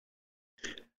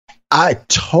 I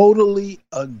totally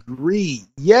agree.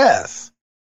 Yes.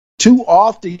 Too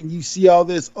often you see all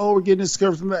this, we're getting this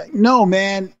curve from back. No,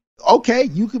 man. Okay,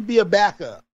 you could be a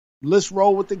backup. Let's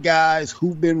roll with the guys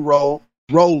who've been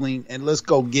rolling, and let's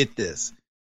go get this.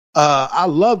 I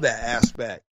love that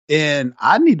aspect. And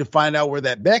I need to find out where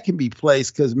that bet can be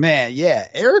placed because, man, yeah,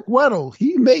 Eric Weddle,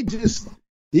 he may just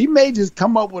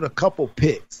come up with a couple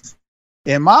picks.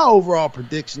 And my overall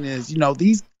prediction is,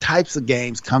 these types of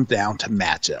games come down to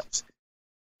matchups.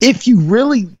 If you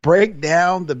really break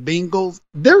down the Bengals,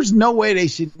 there's no way they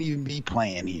shouldn't even be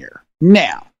playing here.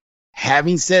 Now,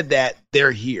 having said that,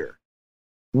 they're here.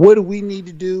 What do we need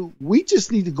to do? We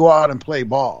just need to go out and play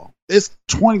ball. It's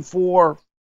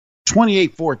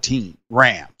 28-14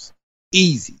 Rams.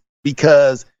 Easy.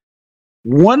 Because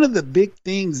one of the big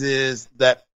things is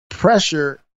that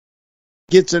pressure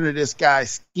gets under this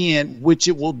guy's skin, which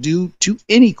it will do to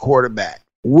any quarterback.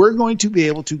 We're going to be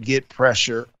able to get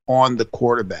pressure on the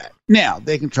quarterback. Now,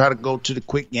 they can try to go to the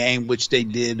quick game, which they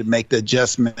did to make the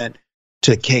adjustment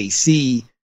to KC,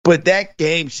 but that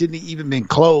game shouldn't have even been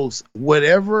close.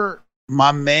 Whatever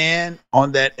my man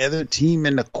on that other team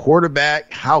and the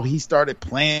quarterback, how he started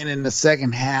playing in the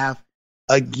second half,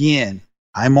 again,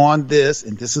 I'm on this,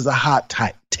 and this is a hot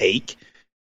take,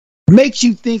 makes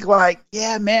you think like,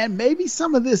 yeah, man, maybe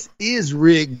some of this is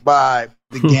rigged by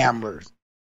the gamblers.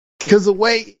 Because the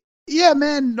way, yeah,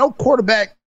 man, no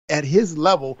quarterback at his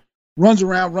level runs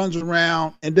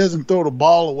around, and doesn't throw the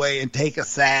ball away and take a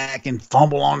sack and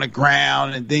fumble on the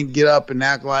ground and then get up and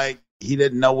act like he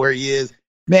didn't know where he is.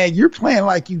 Man, you're playing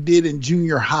like you did in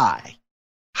junior high.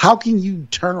 How can you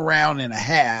turn around in a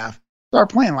half,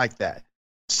 start playing like that?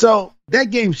 So that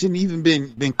game shouldn't even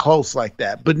been close like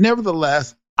that. But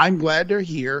nevertheless, I'm glad they're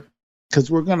here because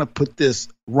we're going to put this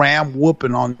Ram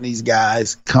whooping on these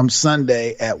guys come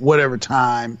Sunday at whatever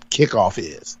time kickoff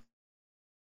is.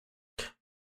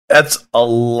 That's a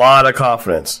lot of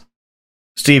confidence.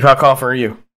 Steve, how confident are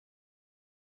you?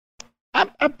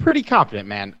 I'm pretty confident,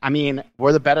 man. I mean,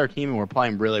 we're the better team and we're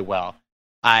playing really well.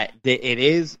 It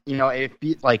is,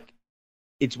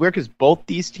 it's weird because both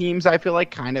these teams, I feel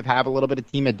like, kind of have a little bit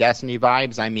of Team of Destiny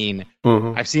vibes. I mean,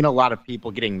 I've seen a lot of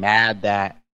people getting mad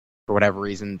that, for whatever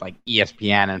reason, like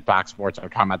ESPN and Fox Sports are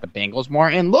talking about the Bengals more.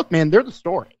 And look, man, they're the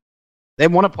story. They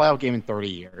won a playoff game in 30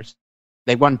 years.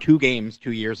 They won 2 games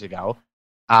 2 years ago.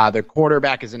 Their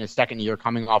quarterback is in his second year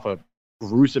coming off a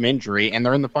gruesome injury, and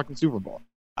they're in the fucking Super Bowl.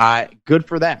 Good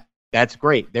for them. That's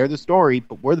great. They're the story,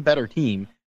 but we're the better team.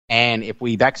 And if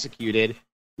we've executed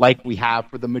like we have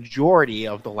for the majority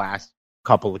of the last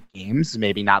couple of games,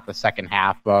 maybe not the second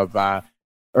half of, the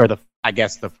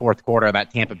fourth quarter of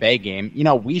that Tampa Bay game,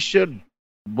 we should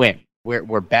win.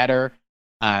 We're better.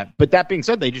 But that being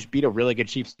said, they just beat a really good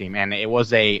Chiefs team, and it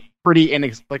was a pretty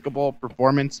inexplicable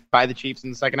performance by the Chiefs in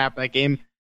the second half of that game,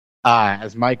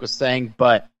 as Mike was saying.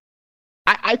 But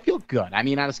I feel good. I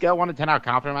mean, on a scale of 1 to 10, how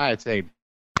confident am I? I'd say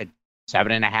a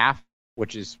 7.5,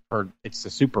 which is it's the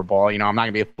Super Bowl. I'm not going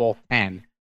to be a full 10,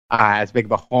 as big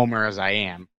of a homer as I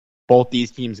am. Both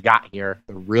these teams got here.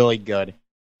 They're really good.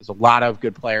 There's a lot of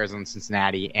good players in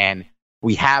Cincinnati, and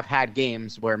we have had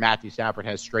games where Matthew Stafford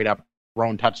has straight up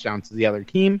thrown touchdowns to the other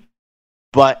team.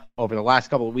 But over the last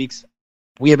couple of weeks,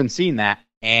 we haven't seen that,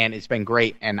 and it's been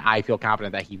great, and I feel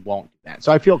confident that he won't do that.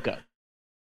 So I feel good.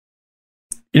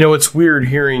 It's weird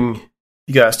hearing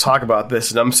you guys talk about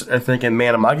this, and I'm sitting there thinking,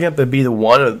 man, am I going to be the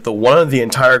one of the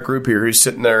entire group here who's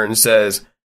sitting there and says,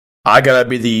 I got to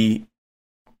be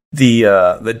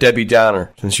the Debbie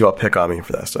Downer, since you all pick on me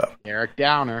for that stuff. Derek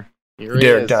Downer.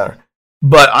 Derek Downer.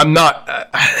 But I'm not.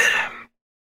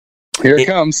 Here it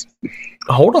comes.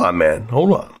 Hold on, man.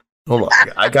 Hold on.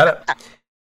 I gotta.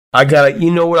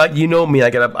 You know what? You know me. I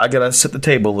gotta set the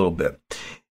table a little bit,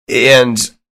 and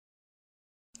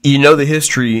the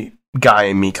history guy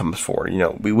in me comes forward.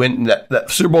 We went in that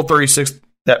Super Bowl 36,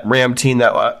 that Ram team.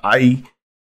 That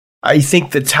I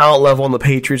think the talent level on the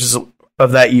Patriots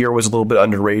of that year was a little bit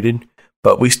underrated,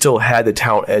 but we still had the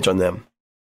talent edge on them.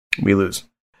 We lose.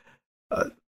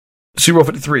 Super Bowl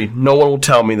 53. No one will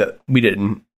tell me that we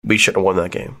didn't. We shouldn't have won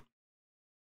that game.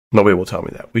 Nobody will tell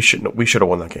me that. We should have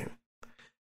won that game.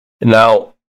 And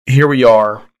now, here we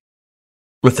are.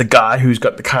 with a guy who's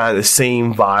got the kind of the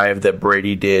same vibe that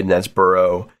Brady did, and that's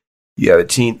Burrow. You have a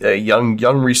team,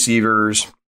 young receivers,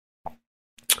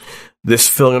 this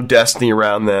feeling of destiny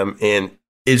around them, and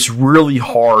it's really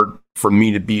hard for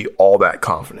me to be all that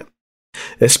confident,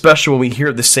 especially when we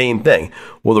hear the same thing.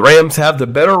 Well, the Rams have the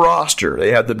better roster.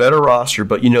 They have the better roster,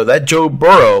 but that Joe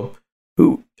Burrow,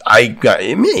 who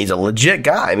he's a legit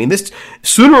guy. I mean, this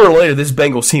sooner or later, this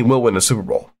Bengals team will win the Super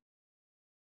Bowl.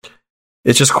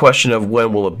 It's just a question of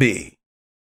when will it be.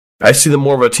 I see them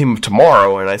more of a team of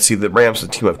tomorrow, and I see the Rams a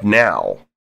team of now.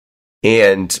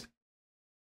 And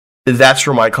that's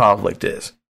where my conflict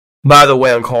is. By the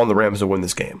way, I'm calling the Rams to win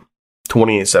this game,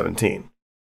 28-17.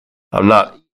 I'm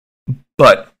not,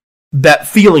 but that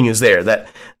feeling is there that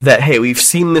hey, we've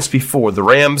seen this before. The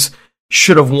Rams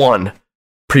should have won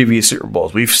previous Super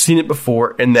Bowls. We've seen it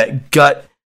before, and that gut,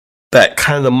 that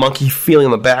kind of the monkey feeling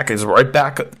in the back is right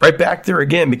back there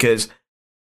again, because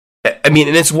I mean,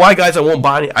 and it's why, guys, I won't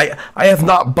buy any. I have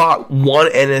not bought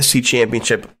one NFC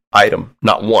Championship item,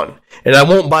 not one, and I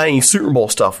won't buy any Super Bowl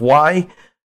stuff. Why?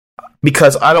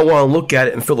 Because I don't want to look at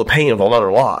it and feel the pain of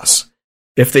another loss.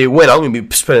 If they win, I'm going to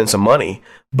be spending some money,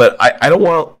 but I don't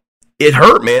want. It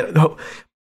hurt, man.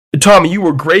 Tommy, you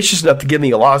were gracious enough to give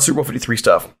me a lot of Super Bowl 53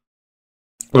 stuff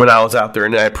when I was out there,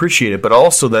 and I appreciate it. But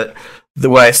also that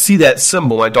when I see that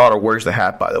symbol, my daughter wears the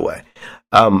hat, by the way.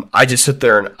 I just sit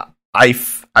there and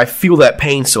I feel that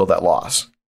pain still, that loss.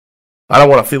 I don't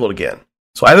want to feel it again.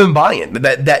 So I've been buying.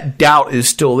 That doubt is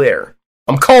still there.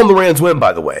 I'm calling the Rams win,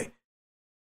 by the way.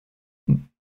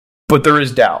 But there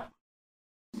is doubt.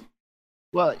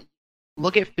 Well,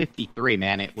 look at 53,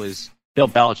 man. It was Bill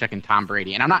Belichick and Tom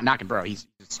Brady. And I'm not knocking Burrow. He's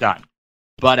a stud.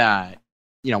 But,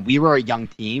 we were a young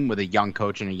team with a young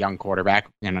coach and a young quarterback.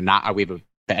 And we have a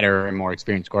better and more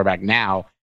experienced quarterback now.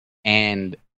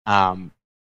 And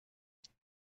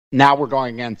now we're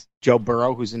going against Joe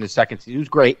Burrow, who's in his second season, who's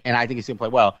great, and I think he's going to play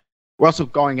well. We're also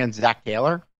going against Zach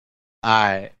Taylor,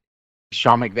 Sean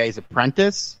McVay's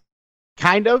apprentice,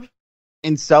 kind of.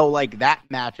 And so, that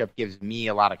matchup gives me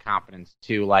a lot of confidence,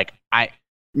 too.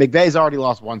 McVay's already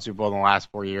lost one Super Bowl in the last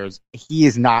 4 years. He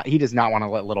does not want to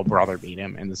let little brother beat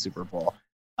him in the Super Bowl.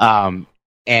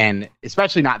 And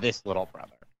especially not this little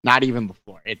brother. Not even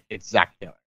before. It's Zach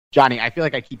Taylor. Johnny, I feel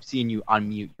like I keep seeing you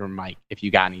unmute your mic if you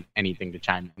got anything to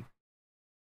chime in.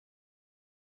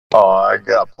 Oh, I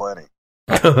got plenty.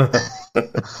 I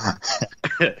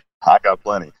got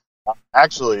plenty.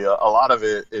 Actually, a lot of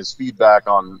it is feedback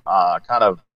on kind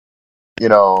of,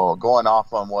 going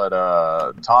off on what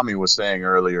Tommy was saying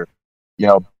earlier.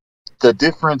 The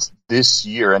difference this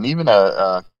year and even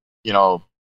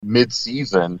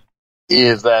mid-season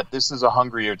is that this is a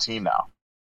hungrier team now.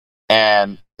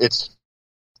 And it's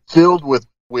filled with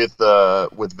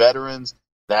veterans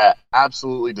that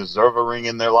absolutely deserve a ring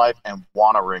in their life and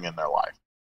want a ring in their life.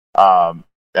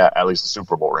 At least a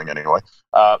Super Bowl ring anyway.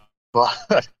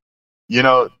 But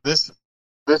this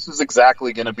is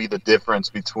exactly going to be the difference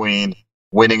between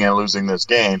winning and losing this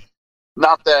game.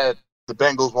 Not that the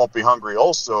Bengals won't be hungry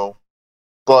also,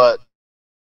 but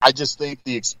I just think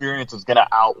the experience is going to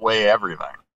outweigh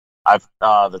everything.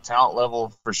 The talent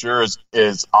level for sure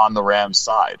is on the Rams'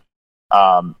 side.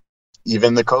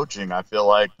 Even the coaching, I feel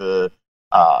like the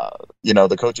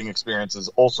coaching experience is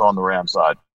also on the Rams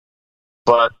side.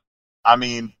 But I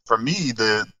mean, for me,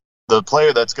 the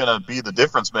player that's going to be the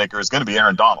difference maker is going to be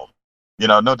Aaron Donald.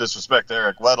 No disrespect to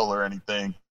Eric Weddle or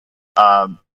anything. I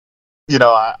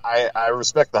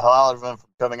respect the hell out of him from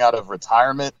coming out of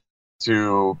retirement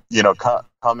to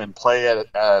come and play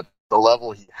at the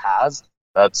level he has.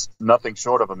 That's nothing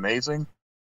short of amazing.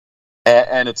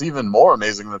 And it's even more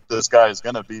amazing that this guy is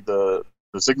going to be the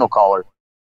signal caller.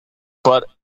 But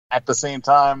at the same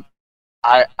time,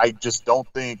 I just don't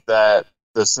think that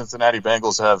the Cincinnati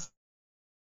Bengals have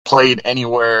played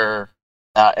anyone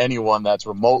that's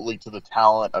remotely to the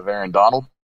talent of Aaron Donald.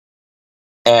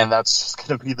 And that's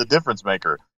going to be the difference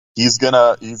maker. He's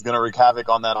gonna wreak havoc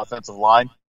on that offensive line.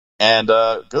 And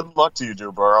good luck to you,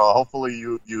 Joe Burrow. Hopefully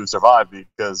you survive,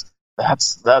 because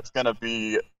that's going to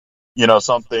be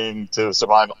something to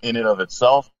survive in and of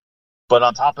itself. But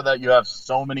on top of that, you have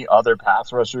so many other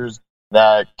pass rushers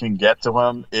that can get to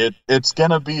him. It's going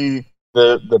to be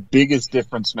the biggest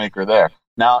difference maker there.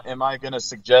 Now, am I going to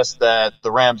suggest that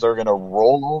the Rams are going to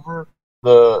roll over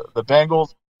the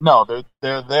Bengals? No,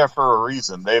 they're there for a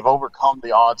reason. They've overcome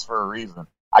the odds for a reason.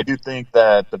 I do think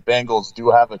that the Bengals do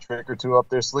have a trick or two up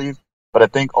their sleeve, but I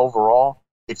think overall,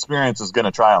 experience is going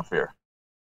to triumph here.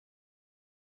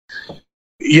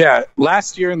 Yeah,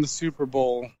 last year in the Super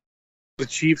Bowl, the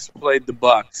Chiefs played the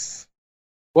Bucs.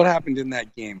 What happened in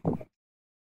that game?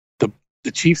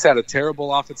 the Chiefs had a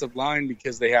terrible offensive line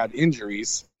because they had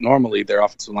injuries. Normally, their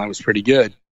offensive line was pretty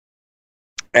good.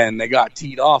 And they got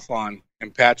teed off on,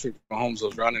 and Patrick Mahomes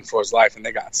was running for his life, and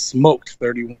they got smoked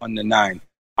 31-9.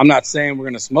 I'm not saying we're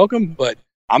going to smoke them, but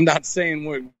I'm not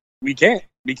saying we can't,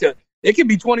 because it could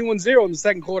be 21-0 in the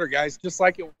second quarter, guys, just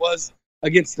like it was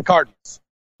against the Cardinals.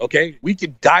 Okay? We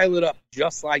could dial it up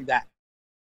just like that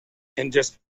and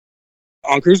just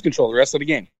on cruise control the rest of the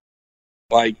game.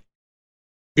 Like,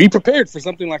 be prepared for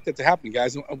something like that to happen,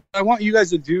 guys. What I want you guys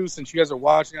to do, since you guys are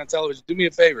watching on television, do me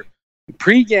a favor.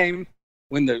 Pre-game,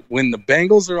 when the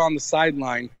Bengals are on the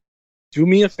sideline, do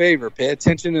me a favor. Pay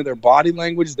attention to their body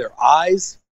language, their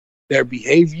eyes, their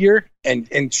behavior,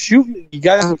 and shoot me. You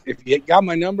guys, if you got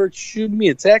my number, shoot me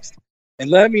a text and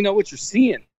let me know what you're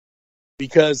seeing.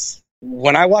 Because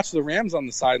when I watched the Rams on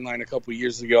the sideline a couple of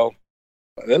years ago,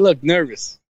 they looked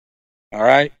nervous. All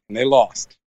right? And they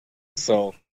lost.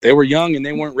 So they were young and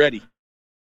they weren't ready.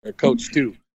 Their coach,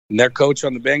 too. And their coach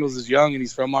on the Bengals is young and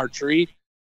he's from our tree.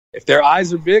 If their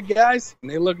eyes are big, guys,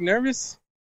 and they look nervous,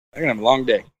 they're going to have a long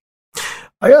day.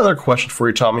 I got another question for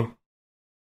you, Tommy.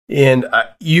 And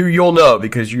you'll know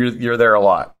because you're there a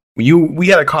lot. We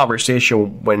had a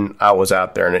conversation when I was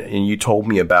out there, and you told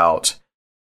me about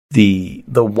the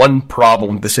one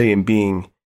problem with the stadium being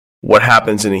what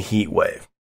happens in a heat wave.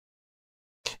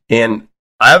 And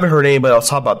I haven't heard anybody else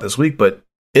talk about this week, but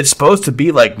it's supposed to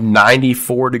be like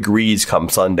 94 degrees come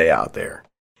Sunday out there.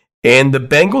 And the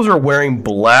Bengals are wearing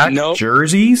black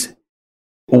jerseys.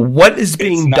 What is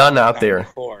being done out there?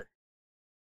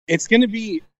 It's going to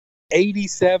be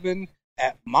 87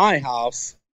 at my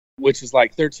house, which is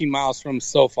like 13 miles from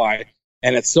SoFi.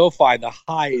 And at SoFi, the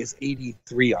high is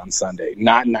 83 on Sunday,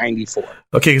 not 94.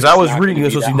 Okay, because I was reading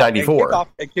this was 94.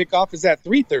 And kickoff is at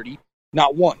 3:30,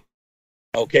 not 1.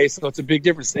 Okay, so it's a big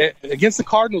difference. Against the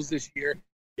Cardinals this year,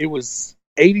 it was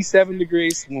 87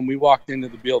 degrees when we walked into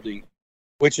the building,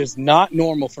 which is not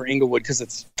normal for Inglewood because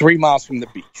it's 3 miles from the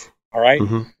beach. All right?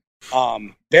 Mm-hmm.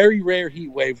 Very rare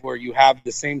heat wave where you have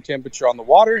the same temperature on the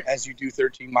water as you do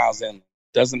 13 miles in.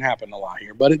 Doesn't happen a lot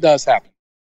here, but it does happen.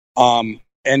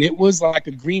 And it was like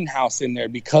a greenhouse in there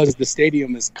because the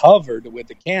stadium is covered with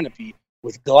a canopy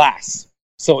with glass.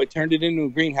 So it turned it into a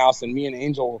greenhouse, and me and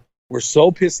Angel were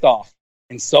so pissed off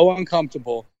and so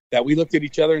uncomfortable that we looked at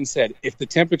each other and said, if the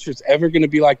temperature's ever going to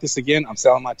be like this again, I'm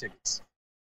selling my tickets.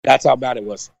 That's how bad it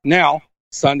was. Now,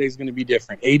 Sunday's going to be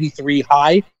different. 83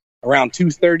 high around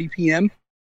 2:30 p.m.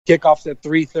 Kickoff's at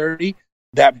 3:30.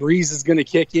 That breeze is going to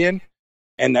kick in,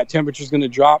 and that temperature's going to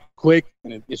drop quick,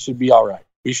 and it should be all right.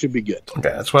 We should be good. Okay,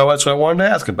 that's what I wanted to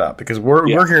ask about, because we're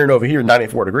hearing over here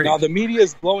 94 degrees. Now, the media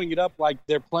is blowing it up like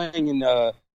they're playing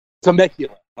in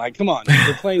Temecula. Like, come on.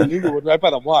 They're playing in Inglewood right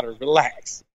by the water.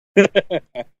 Relax.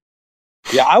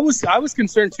 Yeah, I was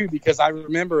concerned too, because I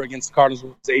remember against Cardinals it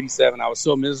was 87. I was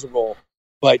so miserable.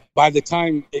 But by the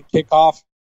time it kick off,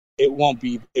 it won't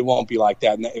be like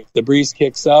that. And if the breeze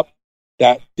kicks up,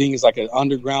 that thing is like an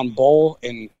underground bowl,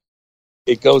 and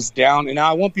it goes down. And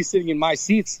I won't be sitting in my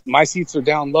seats. My seats are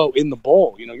down low in the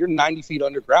bowl. You know, you're 90 feet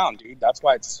underground, dude. That's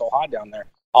why it's so hot down there.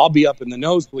 I'll be up in the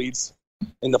nosebleeds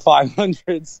in the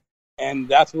 500s, and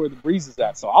that's where the breeze is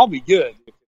at. So I'll be good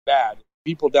if it's bad.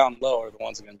 People down low are the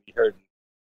ones that are going to be hurting.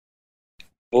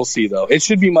 We'll see, though. It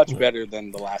should be much better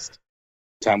than the last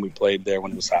time we played there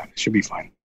when it was hot. It should be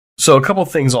fine. So a couple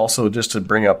of things also just to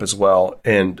bring up as well.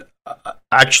 And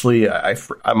actually,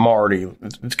 I'm already,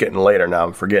 it's getting later now.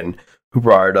 I'm forgetting who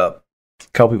brought it up. A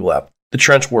couple people have. The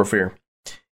trench warfare.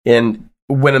 And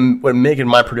when I'm making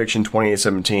my prediction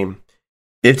 28-17,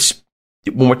 it's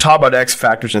when we talk about X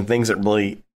factors and things that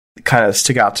really kind of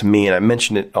stick out to me, and I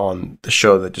mentioned it on the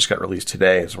show that just got released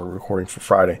today as we're recording for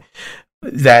Friday,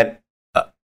 that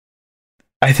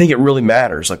I think it really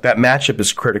matters. Like, that matchup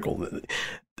is critical.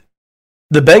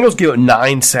 The Bengals gave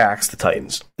 9 sacks to the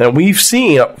Titans. And we've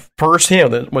seen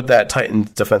firsthand what that Titans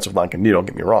defensive line can do, don't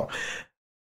get me wrong.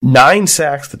 9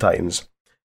 sacks to the Titans.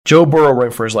 Joe Burrow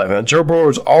running for his life. Now, Joe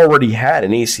Burrow's already had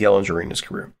an ACL injury in his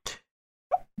career.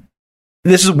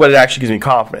 This is what it actually gives me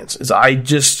confidence, is I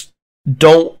just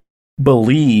don't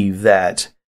believe that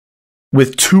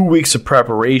with 2 weeks of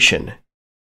preparation,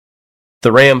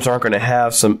 the Rams aren't going to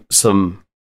have some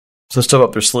stuff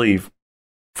up their sleeve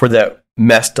for that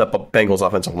messed up Bengals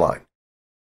offensive line.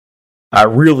 I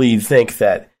really think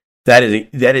that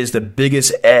is the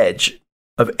biggest edge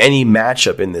of any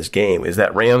matchup in this game, is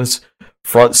that Rams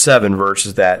front seven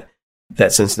versus that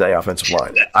Cincinnati offensive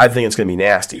line. I think it's going to be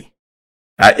nasty.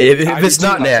 If it's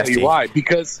not nasty. I'll tell you why.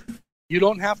 Because you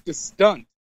don't have to stunt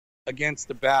against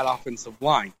a bad offensive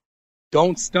line.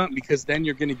 Don't stunt, because then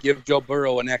you're going to give Joe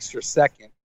Burrow an extra second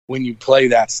when you play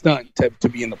that stunt to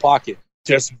be in the pocket.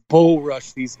 just bull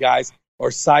rush these guys or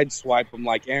sideswipe them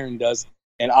like Aaron does.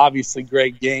 And obviously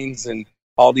Greg Gaines and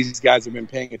all these guys have been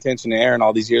paying attention to Aaron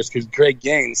all these years because Greg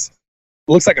Gaines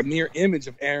looks like a mirror image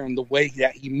of Aaron the way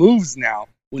that he moves now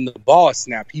when the ball is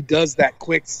snapped. He does that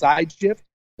quick side shift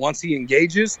once he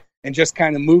engages and just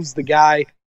kind of moves the guy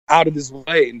out of his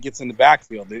way and gets in the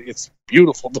backfield. It's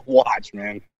beautiful to watch,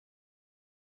 man.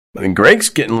 I mean, Greg's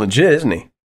getting legit, isn't he? I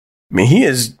mean, he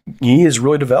is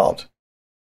really developed.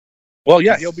 Well,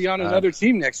 yeah, he'll be on another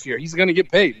team next year. He's going to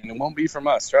get paid, and it won't be from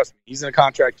us. Trust me. He's in a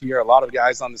contract year. A lot of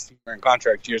guys on this team are in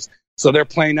contract years, so they're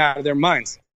playing out of their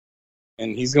minds.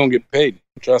 And he's going to get paid.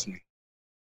 Trust me.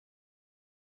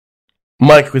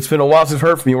 Mike, it's been a while since I've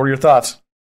heard from you. What are your thoughts?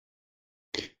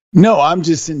 No, I'm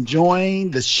just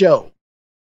enjoying the show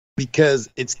because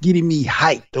it's getting me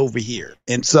hyped over here.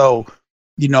 And so,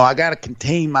 I got to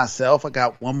contain myself. I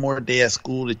got one more day at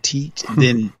school to teach, and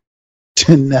then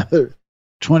another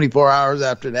 24 hours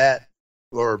after that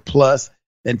or plus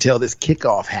until this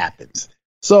kickoff happens.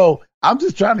 So I'm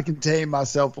just trying to contain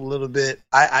myself a little bit.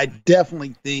 I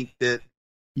definitely think that,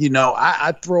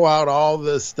 I throw out all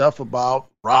the stuff about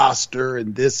roster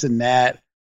and this and that.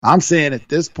 I'm saying at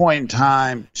this point in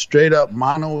time, straight up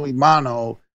mano a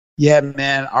mano, yeah,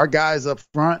 man, our guys up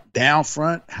front, down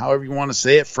front, however you want to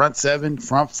say it, front seven,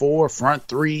 front four, front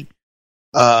three,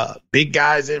 big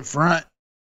guys in front,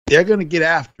 they're going to get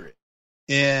after it.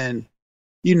 And,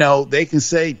 they can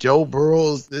say Joe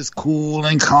Burrow is cool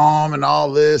and calm and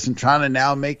all this and trying to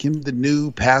now make him the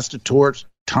new pass the torch,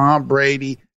 Tom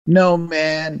Brady. No,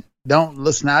 man,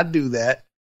 let's not do that.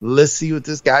 Let's see what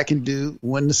this guy can do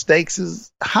when the stakes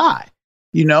is high.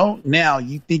 Now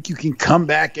you think you can come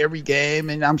back every game,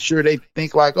 and I'm sure they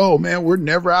think like, oh, man, we're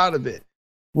never out of it.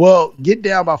 Well, get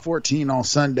down by 14 on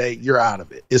Sunday, you're out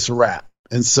of it. It's a wrap.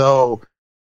 And so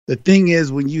the thing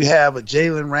is, when you have a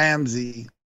Jalen Ramsey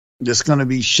that's going to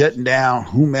be shutting down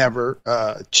whomever,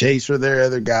 Chase or their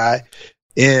other guy,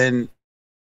 and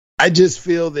I just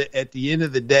feel that at the end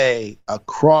of the day,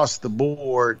 across the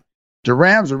board, the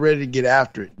Rams are ready to get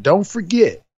after it. Don't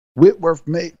forget, Whitworth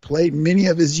played many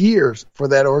of his years for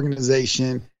that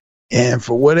organization, and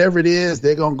for whatever it is,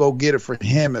 they're going to go get it for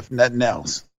him, if nothing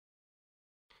else.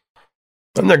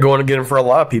 And they're going to get him for a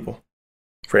lot of people.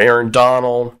 For Aaron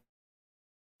Donald,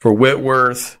 for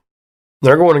Whitworth.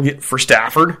 They're going to get for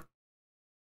Stafford.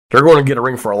 They're going to get a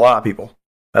ring for a lot of people.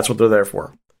 That's what they're there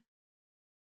for.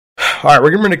 All right,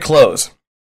 we're getting ready to close.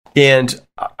 And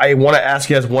I want to ask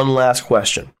you guys one last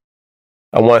question.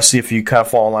 I want to see if you kind of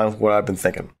fall in line with what I've been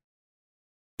thinking.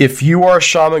 If you are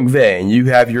Sean McVay and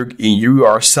you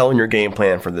are selling your game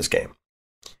plan for this game,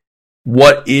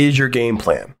 what is your game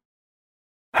plan?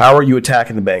 How are you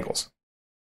attacking the Bengals?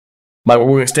 Mike, we're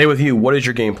going to stay with you. What is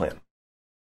your game plan?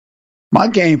 My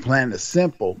game plan is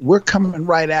simple. We're coming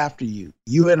right after you.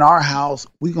 You in our house,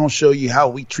 we're going to show you how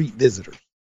we treat visitors.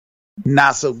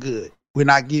 Not so good. We're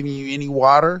not giving you any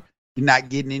water. You're not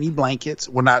getting any blankets.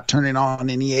 We're not turning on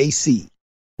any AC.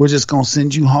 We're just going to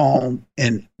send you home,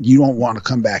 and you don't want to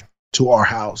come back to our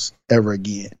house ever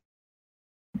again.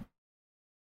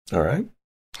 All right.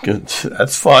 Good.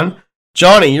 That's fun.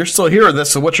 Johnny, you're still here with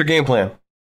us, so what's your game plan?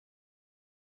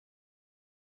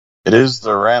 It is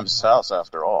the Rams' house,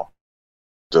 after all.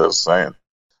 Just saying.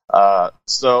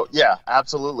 So, yeah,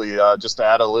 absolutely. Just to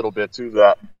add a little bit to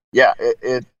that, yeah,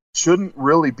 it shouldn't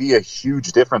really be a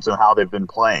huge difference in how they've been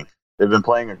playing. They've been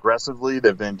playing aggressively.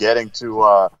 They've been getting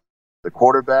to the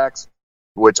quarterbacks,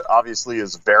 which obviously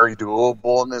is very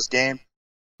doable in this game.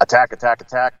 Attack, attack,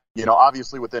 attack.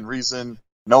 Obviously within reason.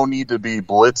 No need to be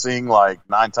blitzing like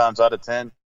 9 times out of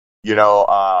 10.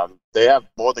 They have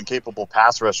more than capable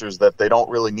pass rushers that they don't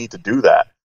really need to do that.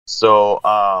 So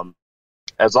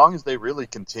as long as they really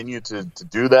continue to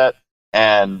do that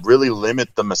and really limit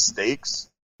the mistakes,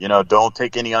 don't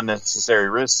take any unnecessary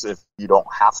risks if you don't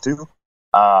have to.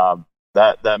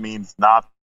 That means not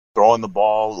throwing the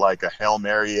ball like a Hail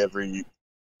Mary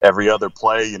every other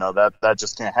play. That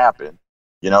just can't happen.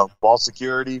 Ball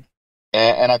security.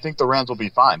 And I think the Rams will be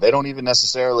fine. They don't even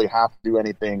necessarily have to do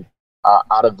anything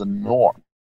out of the norm.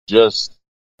 Just,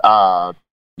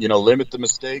 limit the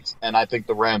mistakes, and I think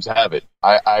the Rams have it.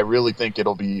 I really think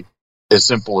it'll be as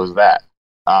simple as that.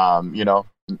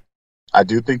 I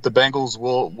do think the Bengals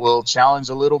will challenge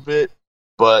a little bit,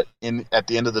 but at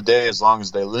the end of the day, as long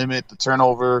as they limit the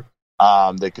turnover,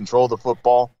 they control the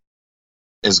football,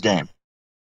 is game.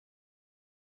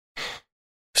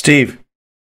 Steve?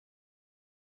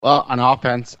 Well, on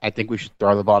offense, I think we should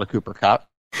throw the ball to Cooper Kupp.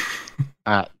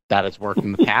 That has worked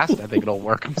in the past. I think it'll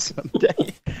work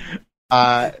someday.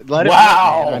 Let it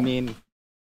wow. Work, man. I mean,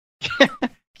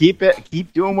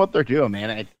 keep doing what they're doing,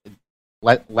 man.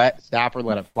 Let Stafford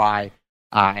let it fly,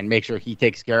 and make sure he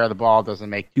takes care of the ball, doesn't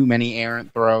make too many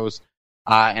errant throws.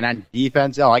 And on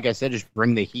defense, like I said, just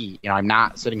bring the heat. I'm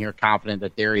not sitting here confident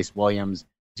that Darius Williams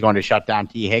is going to shut down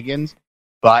T. Higgins,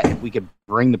 but if we could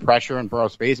bring the pressure in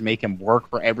Burrow's face, make him work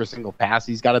for every single pass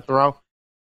he's got to throw,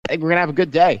 I think we're gonna have a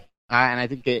good day. And I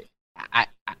think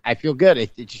I feel good.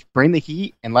 It just bring the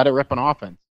heat and let it rip on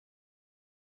offense.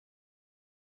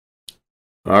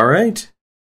 All right,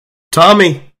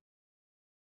 Tommy.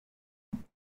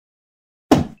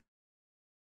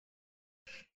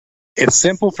 It's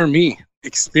simple for me.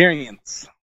 Experience.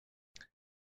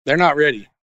 They're not ready.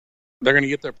 They're going to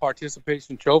get their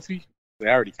participation trophy. They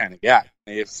already kind of got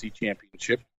an AFC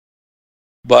championship.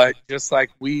 But just like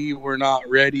we were not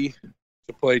ready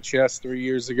to play chess 3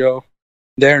 years ago,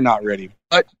 they're not ready.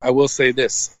 But I will say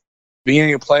this.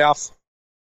 Beginning of playoffs,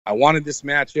 I wanted this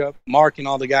matchup. Mark and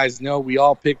all the guys know we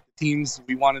all picked the teams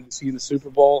we wanted to see in the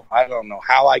Super Bowl. I don't know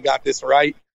how I got this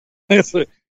right.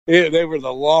 They were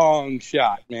the long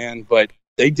shot, man, but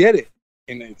they did it.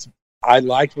 And I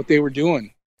liked what they were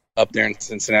doing up there in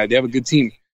Cincinnati. They have a good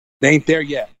team. They ain't there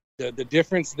yet. The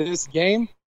difference this game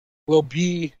will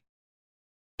be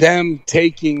them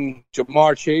taking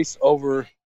Jamar Chase over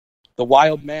the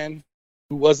wild man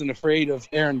who wasn't afraid of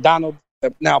Aaron Donald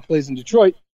that now plays in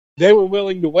Detroit. They were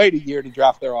willing to wait a year to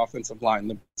draft their offensive line.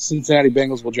 The Cincinnati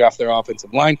Bengals will draft their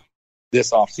offensive line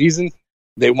this offseason.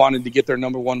 They wanted to get their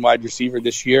number one wide receiver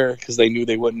this year because they knew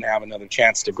they wouldn't have another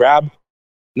chance to grab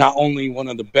not only one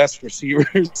of the best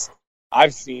receivers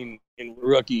I've seen in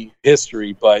rookie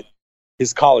history, but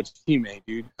his college teammate,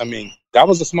 dude. I mean, that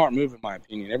was a smart move in my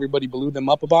opinion. Everybody blew them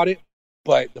up about it,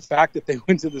 but the fact that they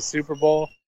went to the Super Bowl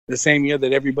the same year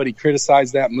that everybody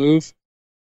criticized that move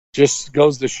just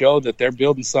goes to show that they're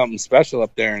building something special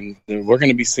up there, and we're going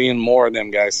to be seeing more of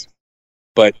them guys.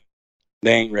 But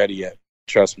they ain't ready yet.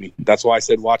 Trust me. That's why I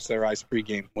said watch their eyes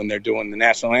pregame when they're doing the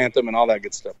national anthem and all that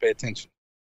good stuff. Pay attention.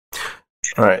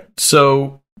 All right.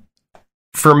 So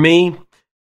for me,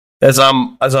 as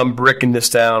I'm breaking this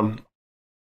down,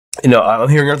 I'm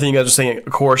hearing everything you guys are saying.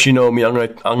 Of course, you know me. I'm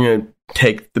gonna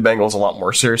take the Bengals a lot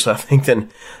more seriously, I think,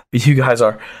 than you guys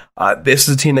are. This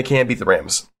is a team that can't beat the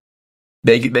Rams.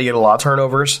 They get a lot of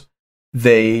turnovers.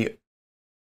 They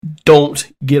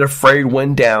don't get afraid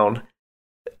when down.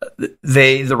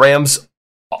 The Rams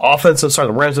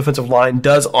offensive line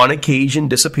does on occasion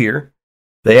disappear.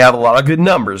 They have a lot of good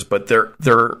numbers, but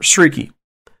they're streaky,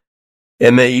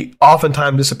 and they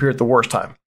oftentimes disappear at the worst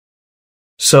time.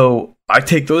 So I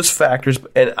take those factors,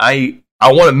 and I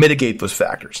want to mitigate those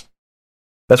factors.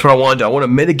 That's what I want to do. I want to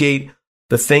mitigate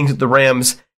the things that the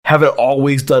Rams haven't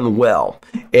always done well,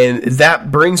 and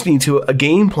that brings me to a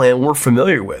game plan we're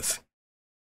familiar with.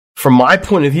 From my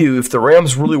point of view, if the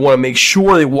Rams really want to make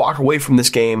sure they walk away from this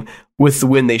game with the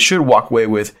win they should walk away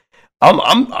with,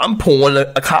 I'm pulling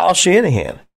a Kyle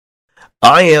Shanahan.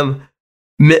 I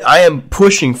am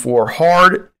pushing for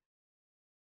hard,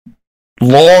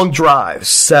 long drives,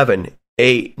 7,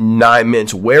 8, 9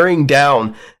 minutes, wearing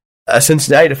down a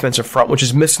Cincinnati defensive front, which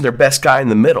is missing their best guy in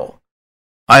the middle.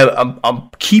 I'm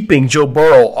keeping Joe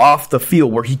Burrow off the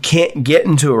field where he can't get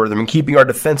into a rhythm and keeping our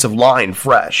defensive line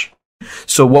fresh.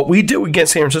 So what we do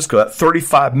against San Francisco at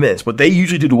 35 minutes, what they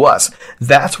usually do to us,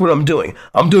 that's what I'm doing.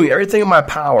 I'm doing everything in my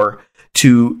power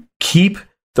to keep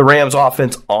the Rams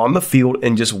offense on the field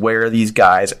and just wear these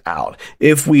guys out.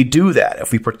 If we do that,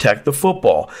 if we protect the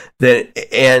football, then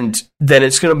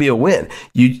it's going to be a win.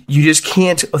 You just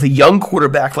can't, with a young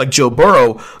quarterback like Joe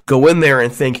Burrow, go in there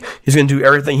and think he's going to do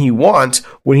everything he wants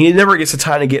when he never gets the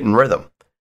time to get in rhythm.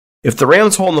 If the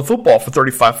Rams hold the football for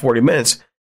 35, 40 minutes,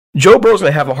 Joe Burrow's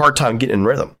going to have a hard time getting in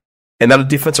rhythm. And that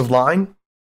defensive line,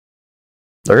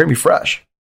 they're going to be fresh.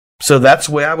 So that's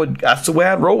the way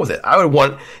I'd roll with it. I would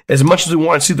want, as much as we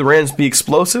want to see the Rams be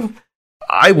explosive,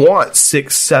 I want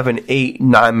 6, 7, 8,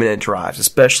 9 minute drives,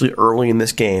 especially early in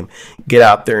this game. Get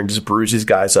out there and just bruise these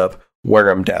guys up, wear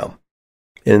them down.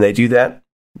 And they do that,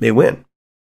 they win.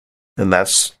 And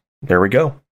there we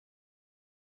go.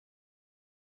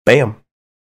 Bam.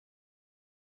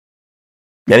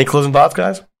 Any closing thoughts,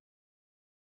 guys?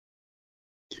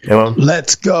 Anyone?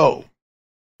 Let's go.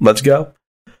 Let's go.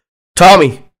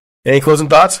 Tommy, any closing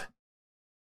thoughts?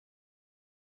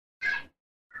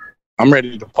 I'm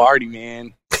ready to party,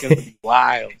 man. It's going to be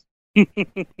wild.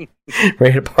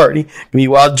 Ready to party? Gonna be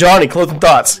wild. Johnny, closing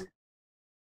thoughts?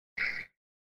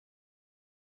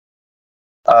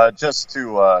 Just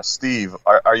to Steve,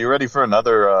 are you ready for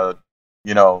another,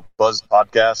 Buzz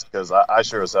podcast? Because I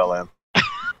sure as hell am.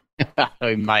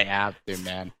 We might have to,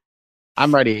 man.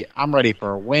 I'm ready. I'm ready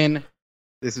for a win.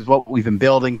 This is what we've been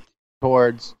building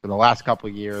towards for the last couple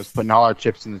of years, putting all our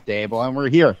chips in the table, and we're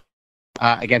here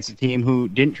against a team who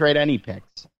didn't trade any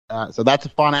picks. So that's a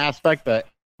fun aspect, but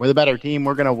we're the better team.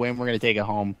 We're going to win. We're going to take it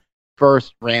home.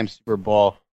 First Rams Super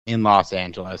Bowl in Los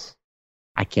Angeles.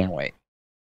 I can't wait.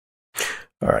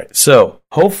 All right. So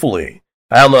hopefully,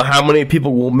 I don't know how many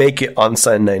people will make it on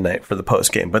Sunday night for the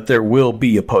postgame, but there will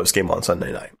be a postgame on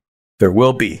Sunday night. There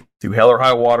will be, through hell or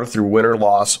high water, through win or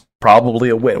loss, probably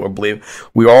a win.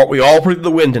 We all predicted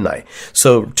the win tonight.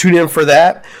 So tune in for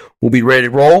that. We'll be ready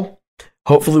to roll.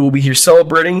 Hopefully we'll be here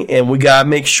celebrating, and we got to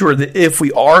make sure that if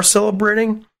we are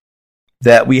celebrating,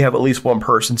 that we have at least one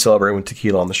person celebrating with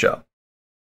tequila on the show.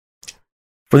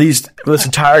 For this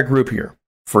entire group here,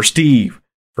 for Steve,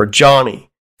 for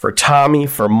Johnny, for Tommy,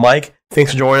 for Mike,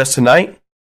 thanks for joining us tonight.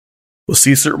 We'll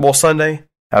see you Super Bowl Sunday.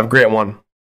 Have a great one.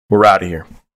 We're out of here.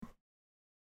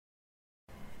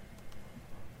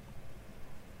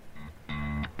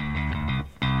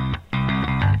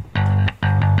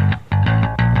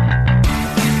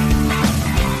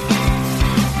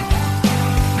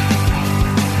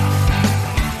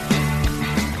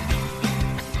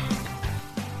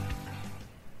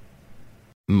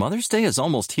 Mother's Day is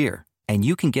almost here, and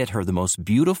you can get her the most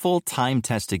beautiful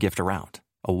time-tested gift around.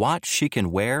 A watch she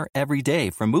can wear every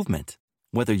day from Movement.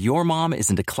 Whether your mom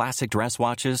is into classic dress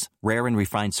watches, rare and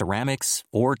refined ceramics,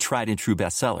 or tried-and-true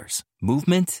bestsellers,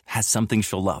 Movement has something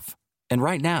she'll love. And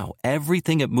right now,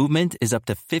 everything at Movement is up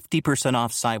to 50%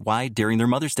 off site-wide during their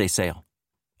Mother's Day sale.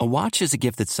 A watch is a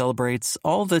gift that celebrates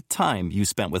all the time you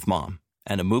spent with Mom.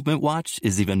 And a Movement watch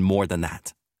is even more than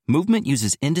that. Movement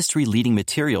uses industry-leading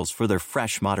materials for their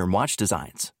fresh modern watch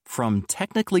designs, from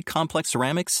technically complex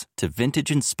ceramics to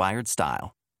vintage-inspired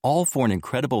style, all for an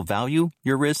incredible value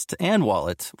your wrist and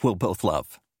wallet will both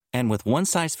love. And with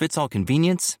one-size-fits-all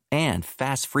convenience and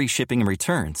fast free shipping and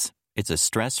returns, it's a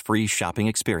stress-free shopping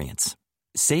experience.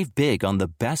 Save big on the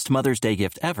best Mother's Day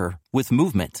gift ever with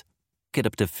Movement. Get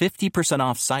up to 50%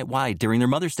 off site-wide during their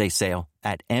Mother's Day sale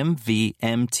at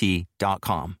MVMT.com.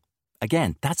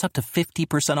 Again, that's up to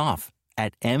 50% off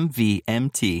at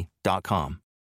MVMT.com.